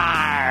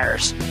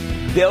Myers.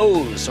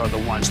 Those are the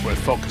ones we're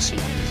focusing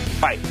on.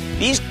 All right,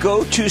 these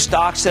go-to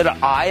stocks that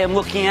I am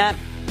looking at,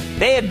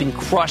 they have been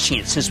crushing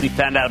it since we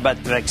found out about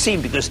the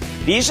vaccine, because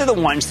these are the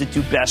ones that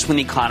do best when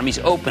the economy's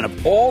open.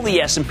 Of all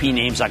the S&P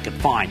names I could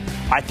find,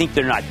 I think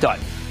they're not done.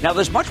 Now,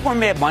 there's much more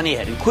mad money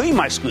ahead, including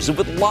my exclusive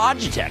with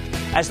Logitech.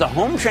 As the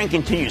home trend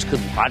continues, could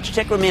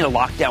Logitech remain a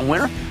lockdown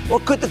winner,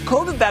 or could the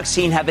COVID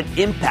vaccine have an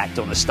impact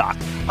on the stock?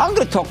 I'm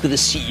going to talk to the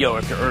CEO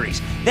after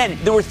earnings. Then,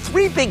 there were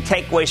three big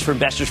takeaways for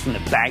investors from the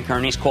bank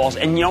earnings calls,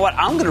 and you know what?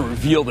 I'm going to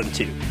reveal them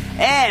to you.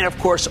 And, of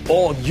course,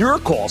 all of your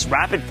calls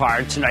rapid fire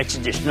in tonight's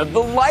edition of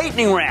the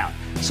Lightning Round.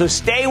 So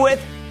stay with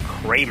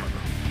Cramer.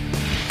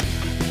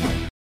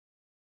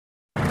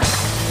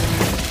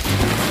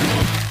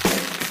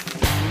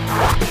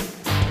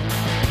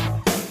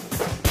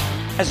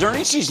 As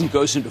earnings season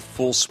goes into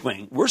full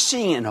swing, we're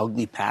seeing an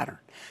ugly pattern.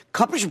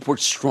 Companies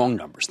report strong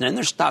numbers, and then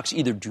their stocks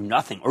either do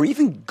nothing or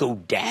even go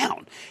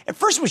down. At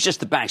first it was just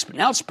the banks, but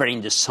now it's spreading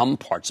into some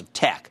parts of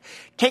tech.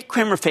 Take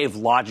Cramer fave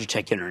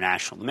Logitech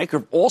International, the maker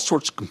of all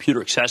sorts of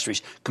computer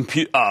accessories,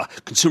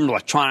 consumer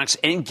electronics,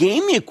 and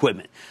gaming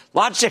equipment.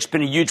 Logitech's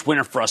been a huge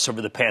winner for us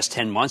over the past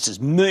 10 months as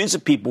millions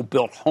of people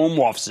built home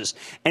offices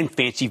and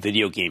fancy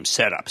video game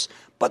setups.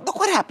 But look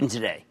what happened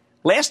today.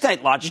 Last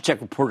night, Logitech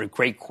reported a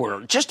great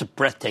quarter, just a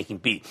breathtaking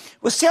beat,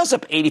 with sales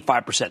up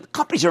 85%. The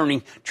company's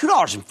earning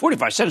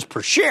 $2.45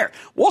 per share.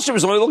 Wall Street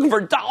was only looking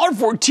for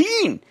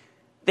 $1.14.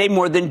 They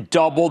more than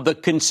doubled the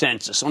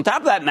consensus. On top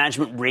of that,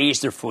 management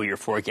raised their full-year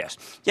forecast.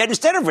 Yet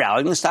instead of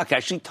rallying, the stock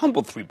actually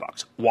tumbled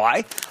 $3.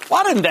 Why? A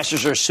lot of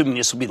investors are assuming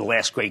this will be the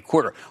last great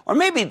quarter, or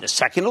maybe the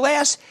second to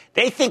last.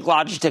 They think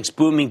Logitech's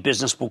booming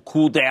business will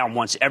cool down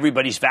once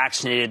everybody's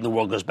vaccinated and the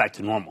world goes back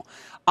to normal.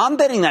 I'm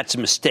betting that's a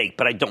mistake,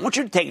 but I don't want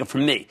you to take it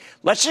from me.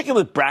 Let's check in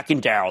with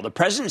Bracken Darrell, the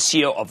president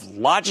and CEO of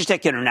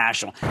Logitech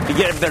International, to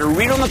get a better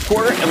read on the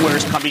quarter and where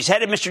his company's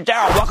headed. Mr.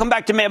 Darrell, welcome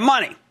back to Mad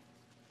Money.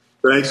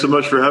 Thanks so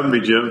much for having me,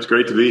 Jim. It's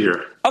great to be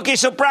here. Okay,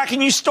 so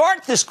Bracken, you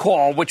start this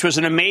call, which was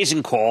an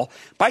amazing call,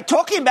 by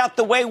talking about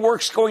the way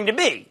work's going to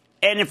be.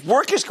 And if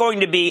work is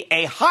going to be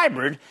a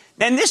hybrid,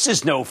 then this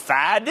is no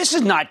fad. This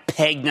is not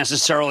pegged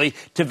necessarily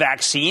to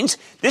vaccines.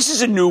 This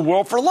is a new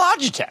world for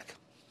Logitech.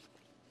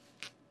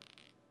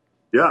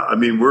 Yeah, I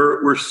mean,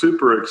 we're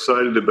super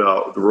excited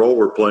about the role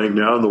we're playing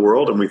now in the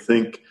world, and we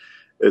think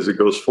as it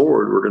goes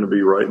forward, we're going to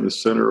be right in the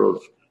center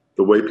of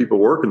the way people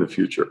work in the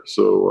future.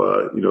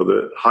 So,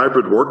 the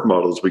hybrid work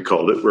model, as we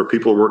called it, where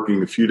people are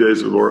working a few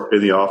days in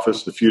the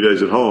office, a few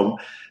days at home,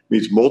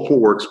 means multiple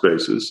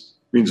workspaces,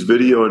 means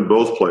video in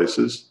both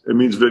places, it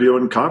means video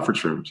in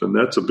conference rooms, and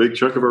that's a big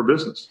chunk of our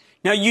business.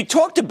 Now, you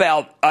talked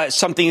about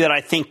something that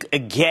I think,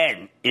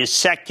 again, is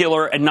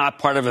secular and not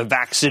part of a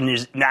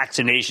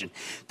vaccination,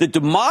 the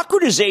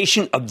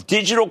democratization of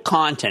digital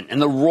content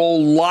and the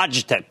role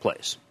Logitech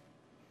plays.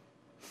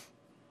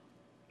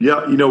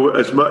 Yeah,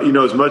 as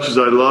much as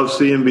I love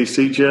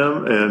CNBC,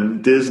 Jim,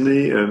 and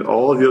Disney and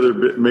all of the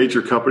other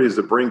major companies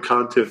that bring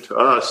content to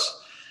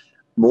us,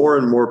 more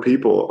and more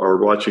people are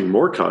watching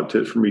more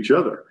content from each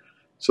other.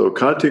 So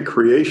content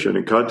creation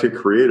and content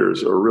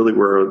creators are really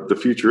where the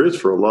future is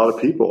for a lot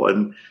of people.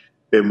 And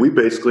we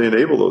basically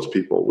enable those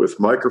people with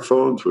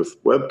microphones,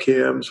 with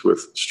webcams,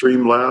 with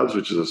Streamlabs,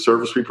 which is a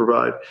service we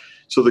provide.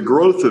 So the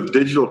growth of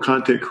digital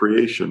content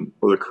creation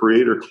or the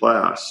creator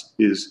class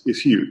is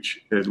huge.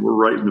 And we're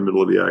right in the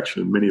middle of the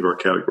action in many of our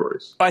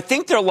categories. I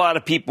think there are a lot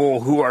of people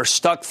who are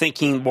stuck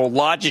thinking, well,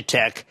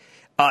 Logitech,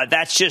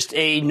 that's just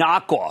a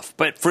knockoff.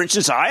 But for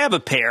instance, I have a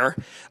pair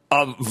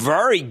of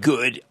very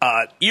good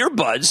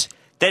earbuds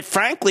that,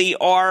 frankly,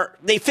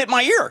 they fit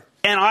my ear.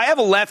 And I have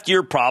a left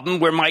ear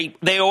problem where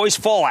they always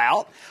fall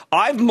out.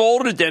 I've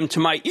molded them to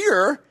my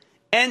ear,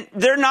 and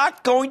they're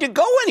not going to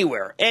go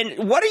anywhere.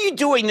 And what are you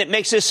doing that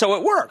makes this so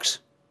it works?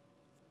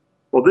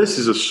 Well, this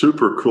is a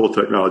super cool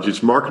technology.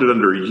 It's marketed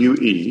under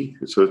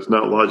UE, so it's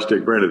not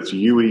Logitech branded. It's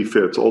UE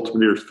Fits,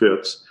 Ultimate Ear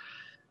Fits.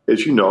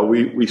 As you know,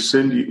 we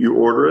send you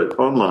order it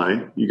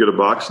online. You get a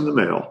box in the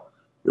mail.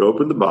 You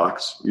open the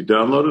box. You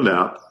download an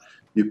app.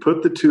 You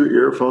put the two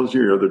earphones in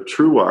your ear. They're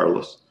true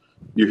wireless.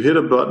 You hit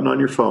a button on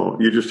your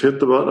phone. You just hit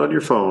the button on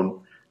your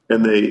phone,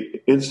 and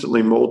they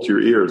instantly mold to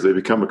your ears. They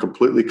become a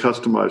completely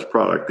customized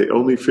product. They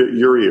only fit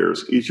your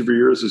ears. Each of your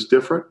ears is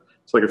different.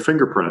 It's like a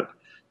fingerprint.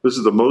 This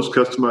is the most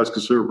customized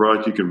consumer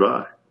product you can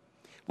buy.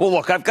 Well,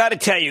 look, I've got to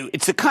tell you,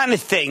 it's the kind of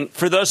thing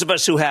for those of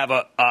us who have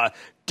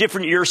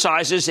different ear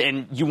sizes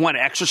and you want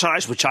to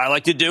exercise, which I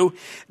like to do.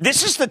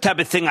 This is the type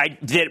of thing I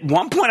did at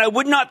one point. I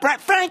would not,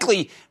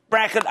 frankly,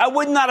 Bracken, I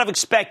would not have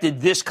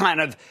expected this kind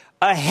of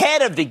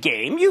ahead of the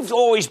game. You've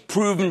always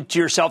proven to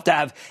yourself to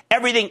have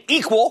everything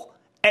equal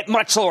at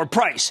much lower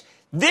price.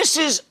 This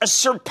is a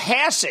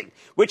surpassing,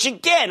 which,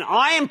 again,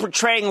 I am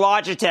portraying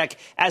Logitech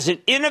as an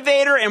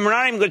innovator, and we're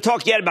not even going to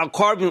talk yet about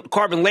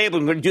carbon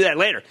labeling. We're going to do that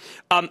later.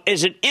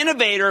 As an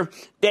innovator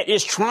that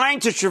is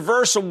trying to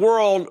traverse a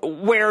world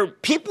where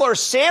people are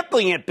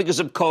sampling it because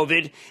of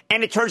COVID,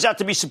 and it turns out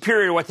to be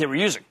superior to what they were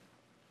using.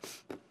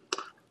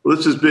 Well,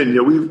 this has been,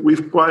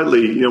 we've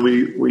quietly,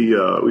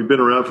 we've been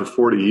around for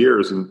 40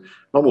 years and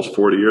almost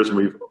 40 years, and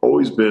we've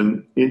always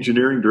been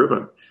engineering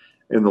driven.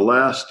 In the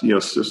last,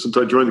 since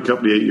I joined the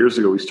company 8 years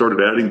ago, we started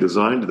adding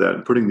design to that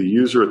and putting the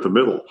user at the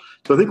middle.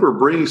 So I think we're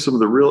bringing some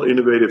of the real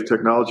innovative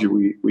technology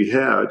we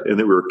had and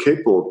that we were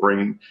capable of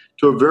bringing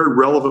to a very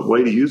relevant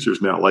way to users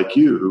now, like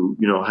you,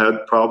 who,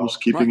 had problems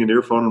keeping an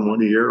earphone in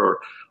one ear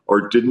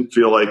or didn't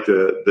feel like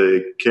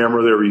the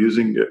camera they were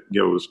using,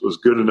 was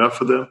good enough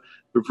for them.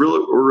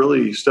 We're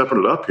really stepping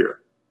it up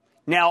here.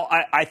 Now,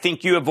 I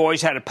think you have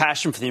always had a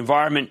passion for the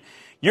environment.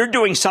 You're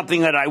doing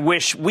something that I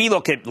wish we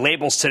look at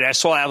labels today. I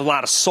saw I have a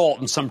lot of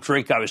salt in some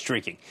drink I was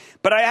drinking.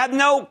 But I have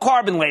no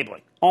carbon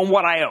labeling on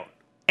what I own.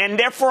 And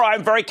therefore,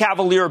 I'm very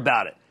cavalier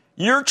about it.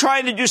 You're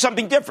trying to do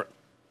something different.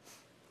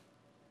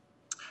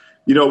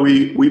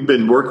 We've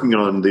been working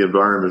on the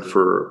environment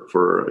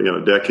for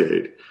a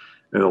decade.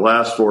 In the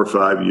last 4 or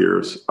 5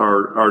 years,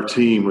 our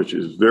team, which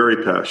is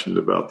very passionate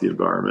about the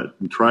environment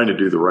and trying to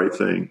do the right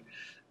thing,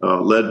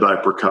 led by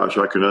Prakash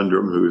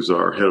Akunundram, who's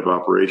our head of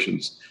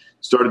operations,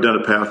 started down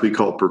a path we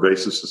call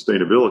pervasive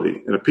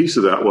sustainability. And a piece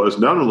of that was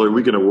not only are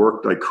we going to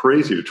work like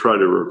crazy to try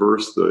to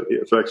reverse the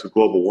effects of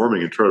global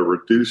warming and try to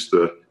reduce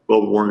the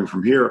global warming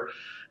from here,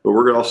 but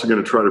we're also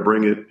going to try to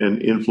bring it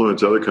and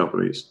influence other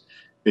companies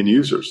and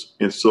users.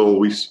 And so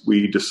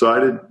we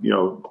decided,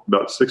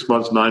 about 6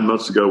 months, 9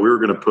 months ago, we were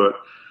going to put,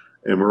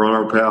 and we're on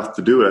our path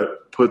to do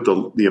it, put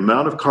the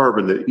amount of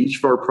carbon that each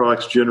of our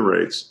products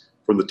generates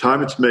from the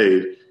time it's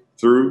made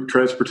through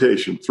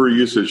transportation, through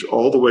usage,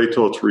 all the way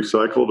till it's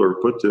recycled or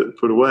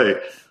put away,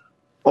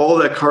 all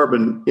that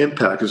carbon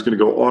impact is going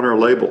to go on our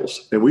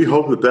labels. And we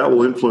hope that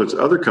will influence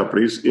other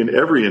companies in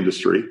every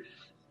industry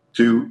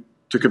to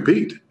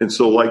compete. And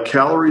so like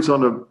calories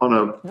on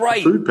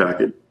a food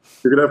package,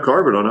 you're going to have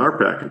carbon on our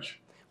package.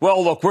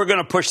 Well, look, we're going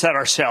to push that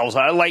ourselves.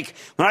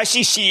 When I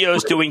see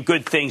CEOs doing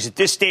good things at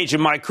this stage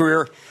of my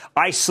career,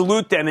 I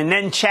salute them and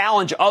then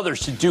challenge others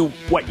to do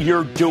what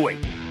you're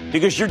doing.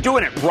 because you're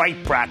doing it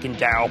right, Bracken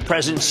Darrell,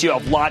 President and CEO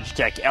of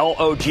Logitech,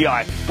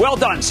 L-O-G-I. Well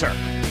done, sir.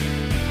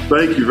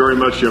 Thank you very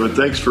much, Jim, and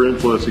thanks for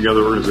influencing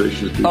other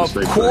organizations to do the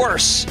same thing. Of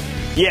course.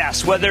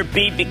 Yes, whether it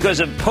be because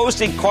of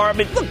posting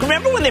carbon. Look,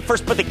 remember when they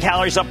first put the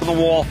calories up on the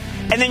wall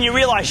and then you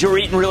realize you're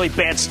eating really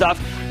bad stuff?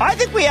 I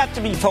think we have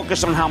to be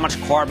focused on how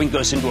much carbon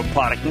goes into a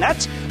product. And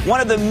that's one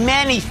of the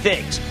many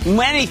things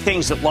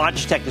that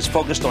Logitech is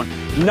focused on,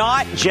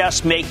 not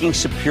just making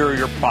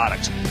superior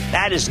products.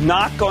 That is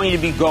not going to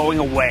be going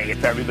away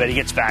if everybody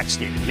gets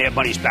vaccinated. Mad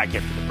Money's back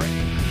after the break.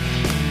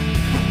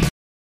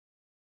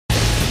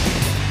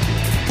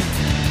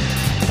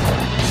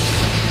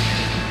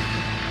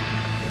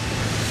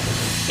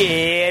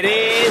 It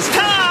is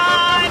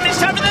time. It's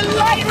time for the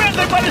light round.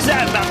 What is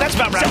that about? That's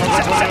about right.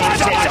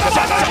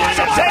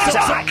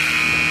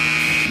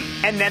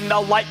 And then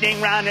the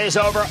lightning round is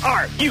over.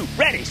 Are you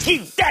ready?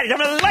 Steve, Daddy, time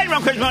for the lightning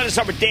round. Let's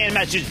start with Dan in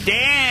Massachusetts.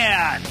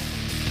 Dan.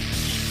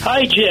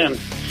 Hi, Jim.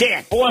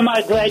 Dan. Boy, am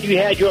I glad you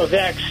had your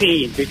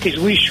vaccine, because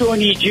we sure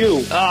need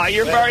you. Oh,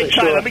 you're very kind.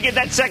 Sure. Let me get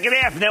that second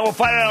half, and then we'll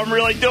find out how I'm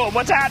really doing.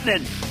 What's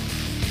happening?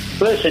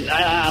 Listen,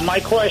 my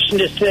question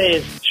today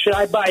is, should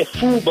I buy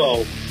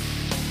Fubo?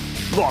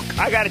 Look,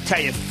 I got to tell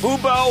you,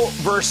 Fubo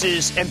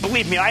versus, and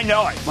believe me, I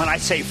know it when I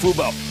say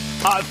Fubo.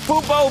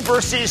 Fubo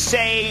versus,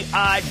 say,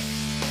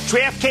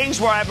 DraftKings,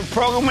 where I have a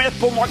program with,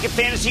 Bull Market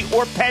Fantasy,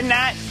 or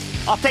PennNat.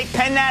 I'll take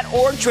PennNat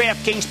or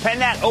DraftKings.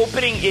 PennNat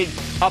opening in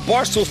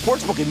Barstool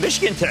Sportsbook in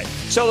Michigan today.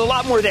 So there's a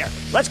lot more there.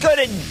 Let's go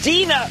to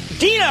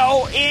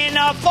Dino in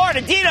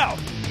Florida. Dino.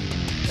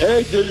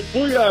 Hey,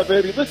 booyah,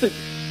 baby. Listen,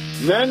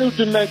 Nano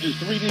Dimensions,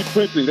 3D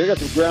printing, they got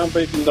some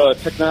groundbreaking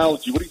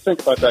technology. What do you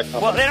think about that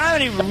company? Well, they don't have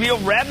any real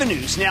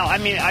revenues. Now, I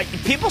mean,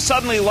 people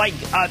suddenly like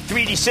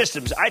 3D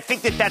systems. I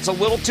think that's a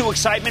little too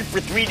excitement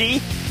for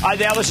 3D.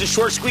 Now there's a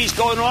short squeeze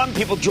going on.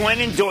 People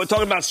joining,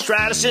 talking about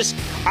Stratasys.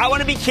 I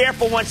want to be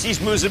careful once these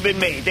moves have been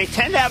made. They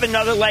tend to have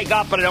another leg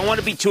up, but I don't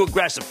want to be too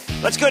aggressive.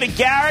 Let's go to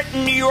Garrett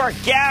in New York.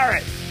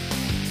 Garrett.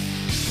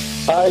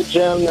 Hi,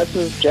 Jim. This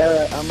is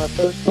Garrett. I'm a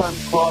first-time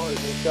caller.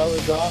 The show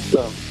is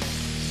awesome.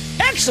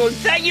 Excellent.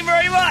 Thank you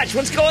very much.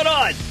 What's going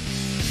on?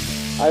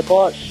 I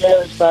bought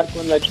shares back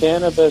when the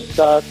cannabis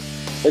stock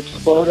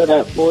exploded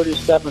at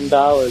 $47.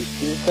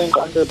 Do you think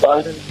under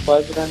Biden's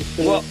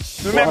presidency... Well,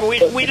 remember,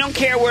 we don't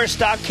care where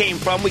stock came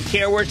from. We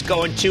care where it's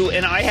going to.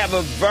 And I have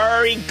a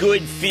very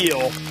good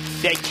feel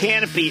that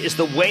Canopy is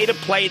the way to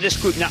play this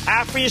group. Now,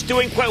 Afri is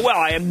doing quite well.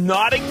 I am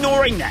not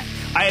ignoring that.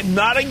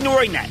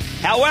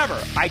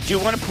 However, I do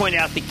want to point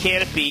out that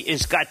Canopy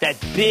has got that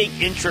big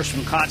interest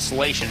from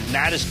Constellation, and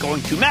that is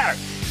going to matter.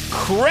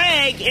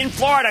 Craig in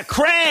Florida.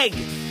 Craig.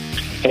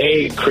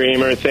 Hey,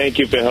 Cramer. Thank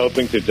you for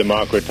helping to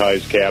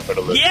democratize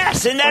capitalism.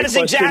 Yes, and that is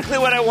exactly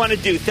what I want to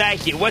do.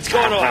 Thank you. What's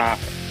going on?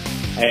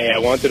 Hey, I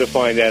wanted to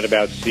find out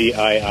about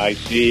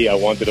CIIC. I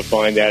wanted to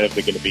find out if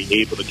they're going to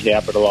be able to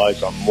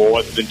capitalize on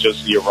more than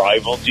just the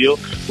arrival deal,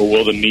 or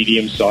will the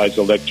medium-sized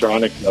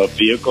electronic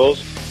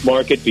vehicles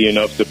market be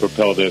enough to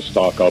propel their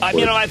stock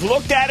upwards? I've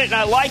looked at it and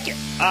I like it.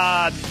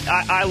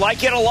 I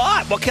like it a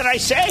lot. What can I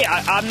say?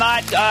 I'm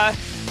not...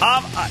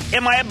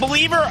 am I a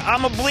believer?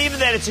 I'm a believer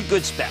that it's a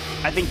good spec.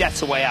 I think that's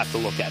the way I have to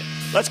look at it.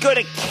 Let's go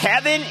to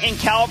Kevin in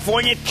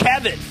California.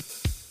 Kevin.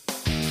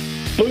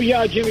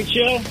 Booyah, Jimmy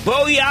Chill.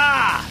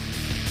 Booyah.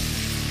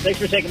 Thanks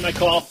for taking my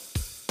call.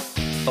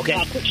 Okay.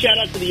 Quick shout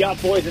out to the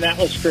Yacht Boys and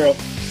Atlas crew.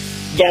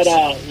 But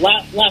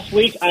last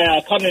week,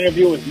 I caught an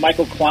interview with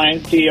Michael Klein,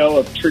 CEO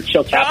of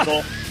Churchill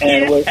Capital,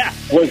 and was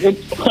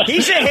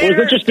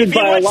interested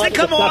by a lot of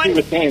the stuff he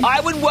was saying.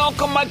 I would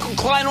welcome Michael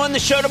Klein on the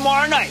show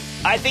tomorrow night.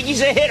 I think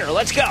he's a hitter.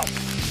 Let's go.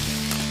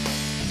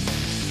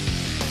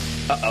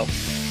 Uh-oh.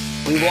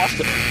 We lost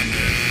him.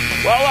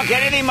 Well, look,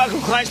 anything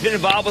Michael Klein's been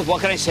involved with,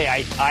 what can I say?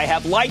 I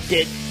have liked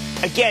it.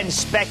 Again,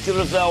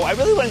 speculative, though. I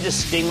really want to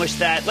distinguish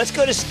that. Let's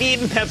go to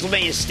Steve in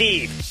Pennsylvania.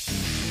 Steve.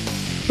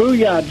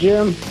 Booyah,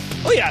 Jim.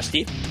 Oh, yeah,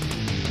 Steve.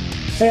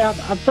 Hey, I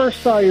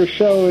first saw your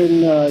show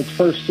in its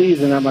first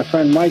season at my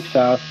friend Mike's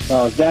house.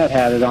 His dad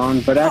had it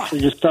on, but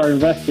actually just started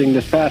investing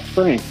this past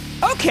spring.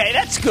 Okay,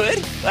 that's good.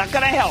 How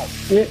can I help?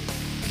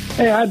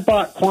 Hey, I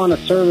bought Quanta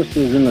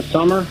Services in the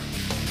summer,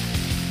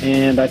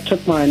 and I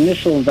took my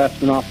initial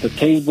investment off the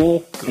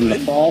table in the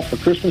fall for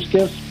Christmas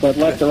gifts, but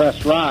let the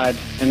rest ride,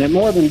 and it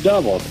more than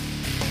doubled.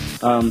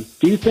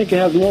 Do you think it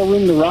has more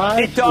room to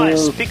rise? It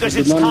does, because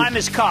its time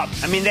has come.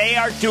 I mean, they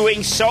are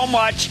doing so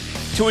much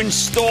to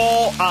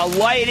install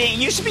lighting. It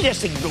used to be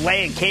just a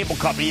laying cable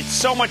company. It's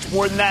so much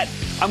more than that.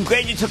 I'm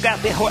glad you took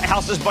out the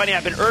house's bunny.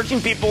 I've been urging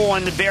people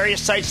on the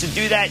various sites to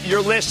do that.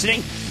 You're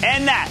listening.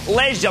 And that,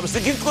 ladies and gentlemen, is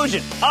the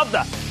conclusion of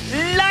the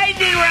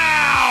Lightning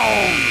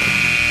Round.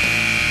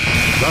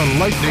 The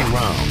Lightning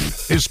Round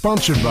is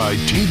sponsored by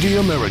TD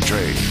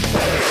Ameritrade.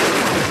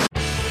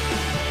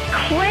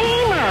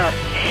 Cramer,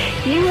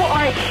 you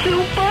are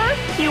super.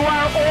 You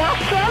are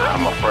awesome.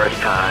 I'm a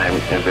first-time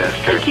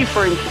investor. Thank you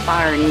for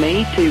inspiring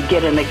me to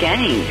get in the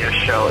game. Your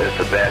show is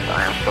the best.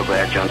 I am so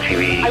glad you're on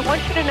TV. I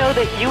want you to know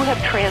that you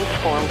have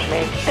transformed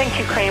me. Thank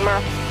you, Cramer.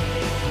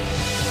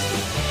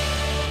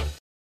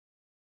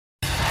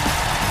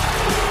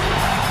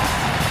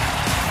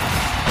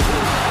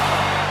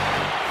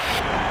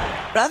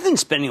 Rather than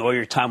spending all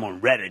your time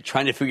on Reddit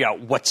trying to figure out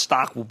what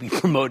stock will be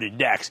promoted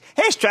next,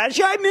 hey,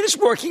 Strategy I Admit is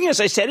working,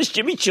 as I said, as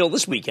Jimmy Chill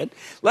this weekend.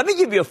 Let me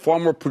give you a far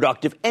more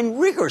productive and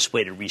rigorous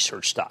way to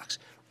research stocks.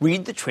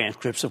 Read the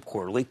transcripts of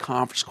quarterly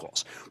conference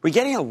calls. We're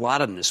getting a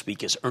lot of them this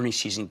week as earnings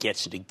season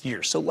gets into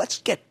gear, so let's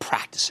get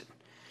practicing.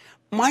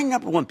 My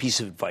number one piece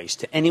of advice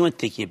to anyone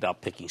thinking about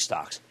picking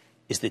stocks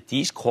is that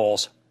these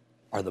calls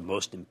are the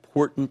most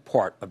important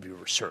part of your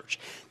research.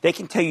 They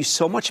can tell you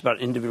so much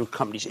about individual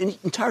companies and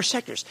entire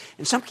sectors,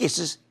 in some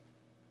cases,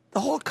 the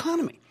whole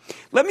economy.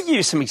 Let me give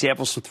you some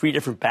examples from three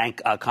different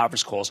bank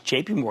conference calls,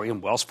 J.P.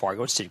 Morgan, Wells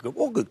Fargo, and Citigroup,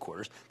 all good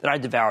quarters, that I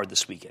devoured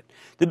this weekend.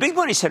 The big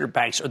money-center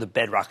banks are the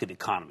bedrock of the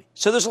economy,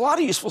 so there's a lot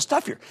of useful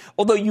stuff here.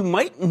 Although you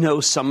might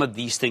know some of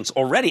these things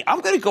already,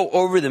 I'm going to go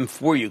over them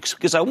for you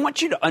because I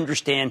want you to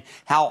understand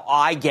how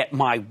I get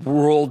my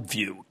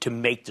worldview to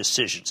make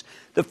decisions.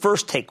 The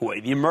first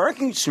takeaway, the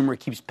American consumer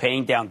keeps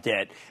paying down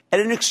debt at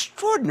an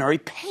extraordinary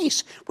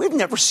pace. We've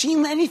never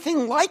seen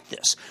anything like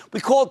this. We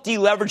call it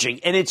deleveraging,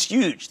 and it's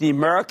huge. The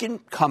American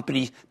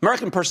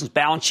person's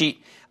balance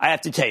sheet, I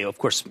have to tell you, of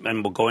course,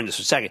 and we'll go into this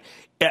in a second,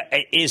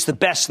 is the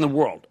best in the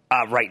world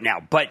right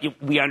now. But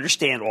we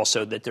understand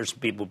also that there's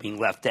people being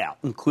left out,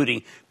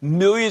 including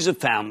millions of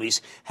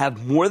families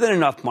have more than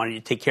enough money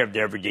to take care of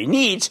their everyday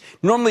needs.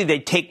 Normally, they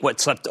take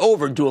what's left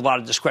over and do a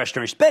lot of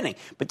discretionary spending.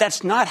 But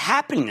that's not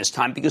happening this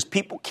time because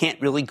people can't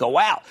really go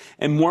out.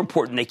 And more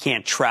important, they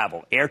can't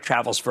travel. Air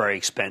travel is very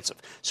expensive.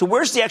 So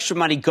where's the extra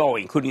money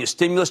going, including the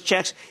stimulus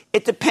checks?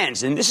 It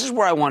depends. And this is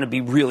where I want to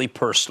be really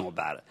personal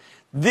about it.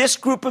 This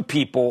group of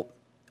people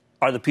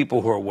are the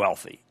people who are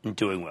wealthy and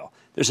doing well.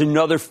 There's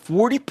another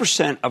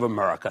 40% of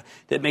America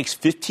that makes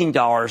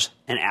 $15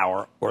 an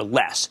hour or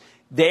less.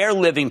 They're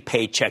living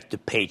paycheck to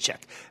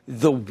paycheck.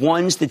 The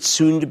ones that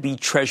soon-to-be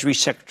Treasury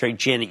Secretary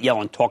Janet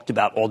Yellen talked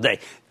about all day.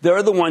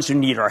 They're the ones who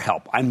need our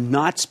help. I'm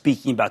not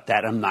speaking about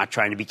that. I'm not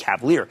trying to be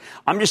cavalier.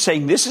 I'm just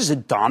saying this is a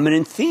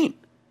dominant theme.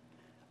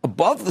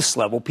 Above this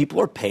level,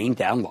 people are paying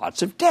down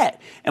lots of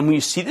debt. And when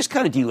you see this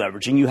kind of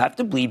deleveraging, you have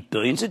to believe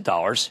billions of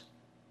dollars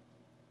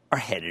are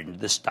headed into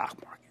the stock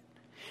market.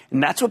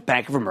 And that's what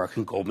Bank of America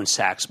and Goldman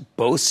Sachs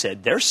both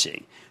said they're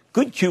seeing.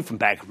 Good cue from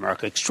Bank of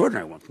America,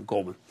 extraordinary one from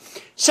Goldman.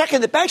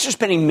 Second, the banks are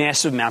spending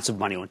massive amounts of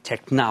money on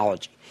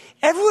technology.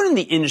 Everyone in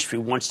the industry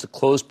wants to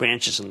close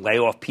branches and lay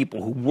off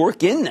people who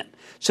work in them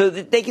so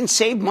that they can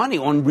save money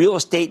on real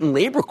estate and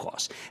labor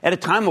costs. At a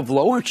time of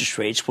low interest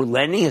rates where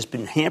lending has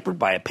been hampered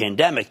by a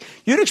pandemic,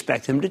 you'd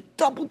expect them to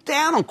double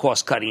down on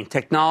cost cutting, and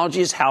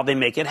technology is how they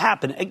make it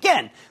happen.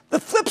 Again, the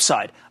flip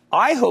side,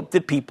 I hope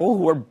that people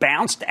who are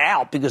bounced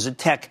out because of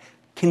tech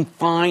can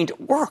find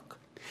work.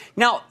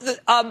 Now,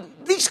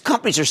 these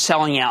companies are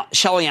shelling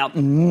out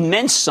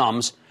immense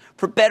sums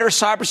for better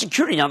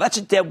cybersecurity. Now, that's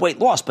a deadweight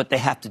loss, but they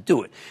have to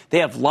do it. They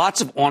have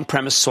lots of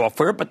on-premise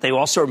software, but they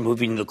also are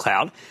moving to the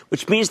cloud,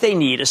 which means they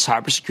need a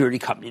cybersecurity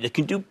company that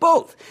can do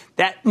both.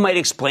 That might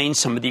explain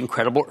some of the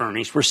incredible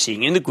earnings we're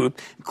seeing in the group,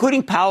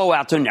 including Palo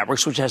Alto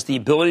Networks, which has the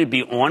ability to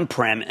be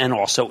on-prem and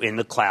also in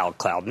the cloud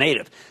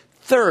native.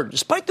 Third,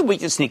 despite the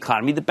weakness in the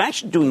economy, the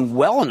banks are doing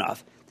well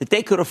enough that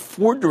they could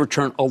afford to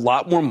return a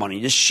lot more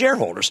money to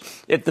shareholders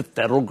if the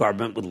federal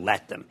government would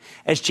let them.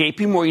 As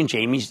J.P. Morgan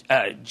Jamie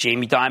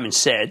Dimon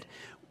said,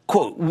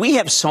 quote, "We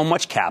have so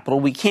much capital,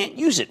 we can't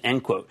use it,"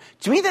 end quote.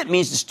 To me, that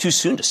means it's too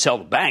soon to sell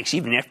the banks,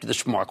 even after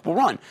this remarkable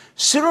run.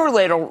 Sooner or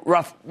later,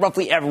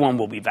 roughly everyone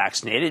will be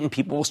vaccinated and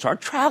people will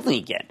start traveling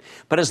again.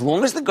 But as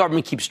long as the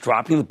government keeps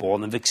dropping the ball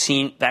on the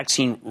vaccine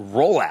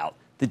rollout,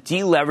 the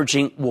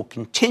deleveraging will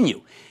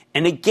continue.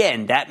 And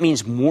again, that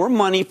means more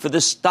money for the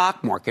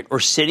stock market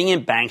or sitting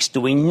in banks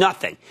doing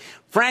nothing.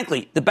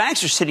 Frankly, the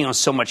banks are sitting on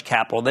so much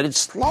capital that it's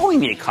slowing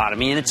the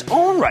economy in its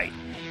own right.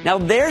 Now,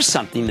 there's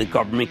something the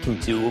government can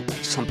do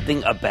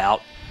something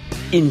about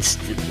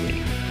instantly.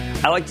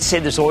 I like to say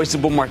there's always a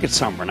bull market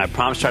somewhere, and I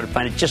promise to try to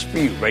find it just for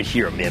you right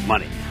here on Mad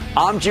Money.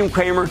 I'm Jim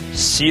Cramer.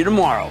 See you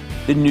tomorrow.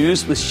 The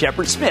news with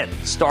Shepard Smith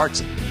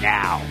starts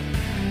now.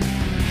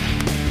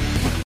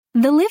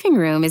 The living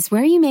room is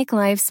where you make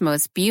life's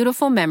most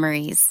beautiful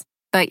memories.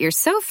 But your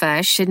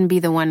sofa shouldn't be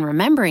the one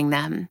remembering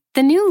them.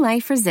 The new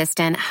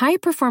life-resistant,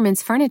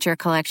 high-performance furniture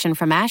collection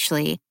from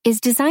Ashley is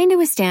designed to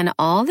withstand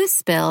all the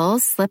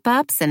spills,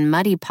 slip-ups, and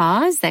muddy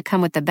paws that come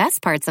with the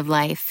best parts of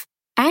life.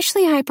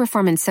 Ashley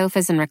high-performance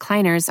sofas and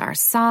recliners are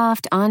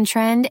soft,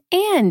 on-trend,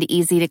 and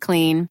easy to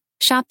clean.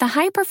 Shop the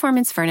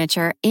high-performance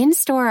furniture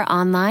in-store or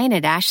online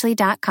at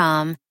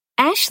ashley.com.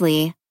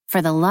 Ashley,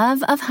 for the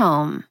love of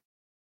home.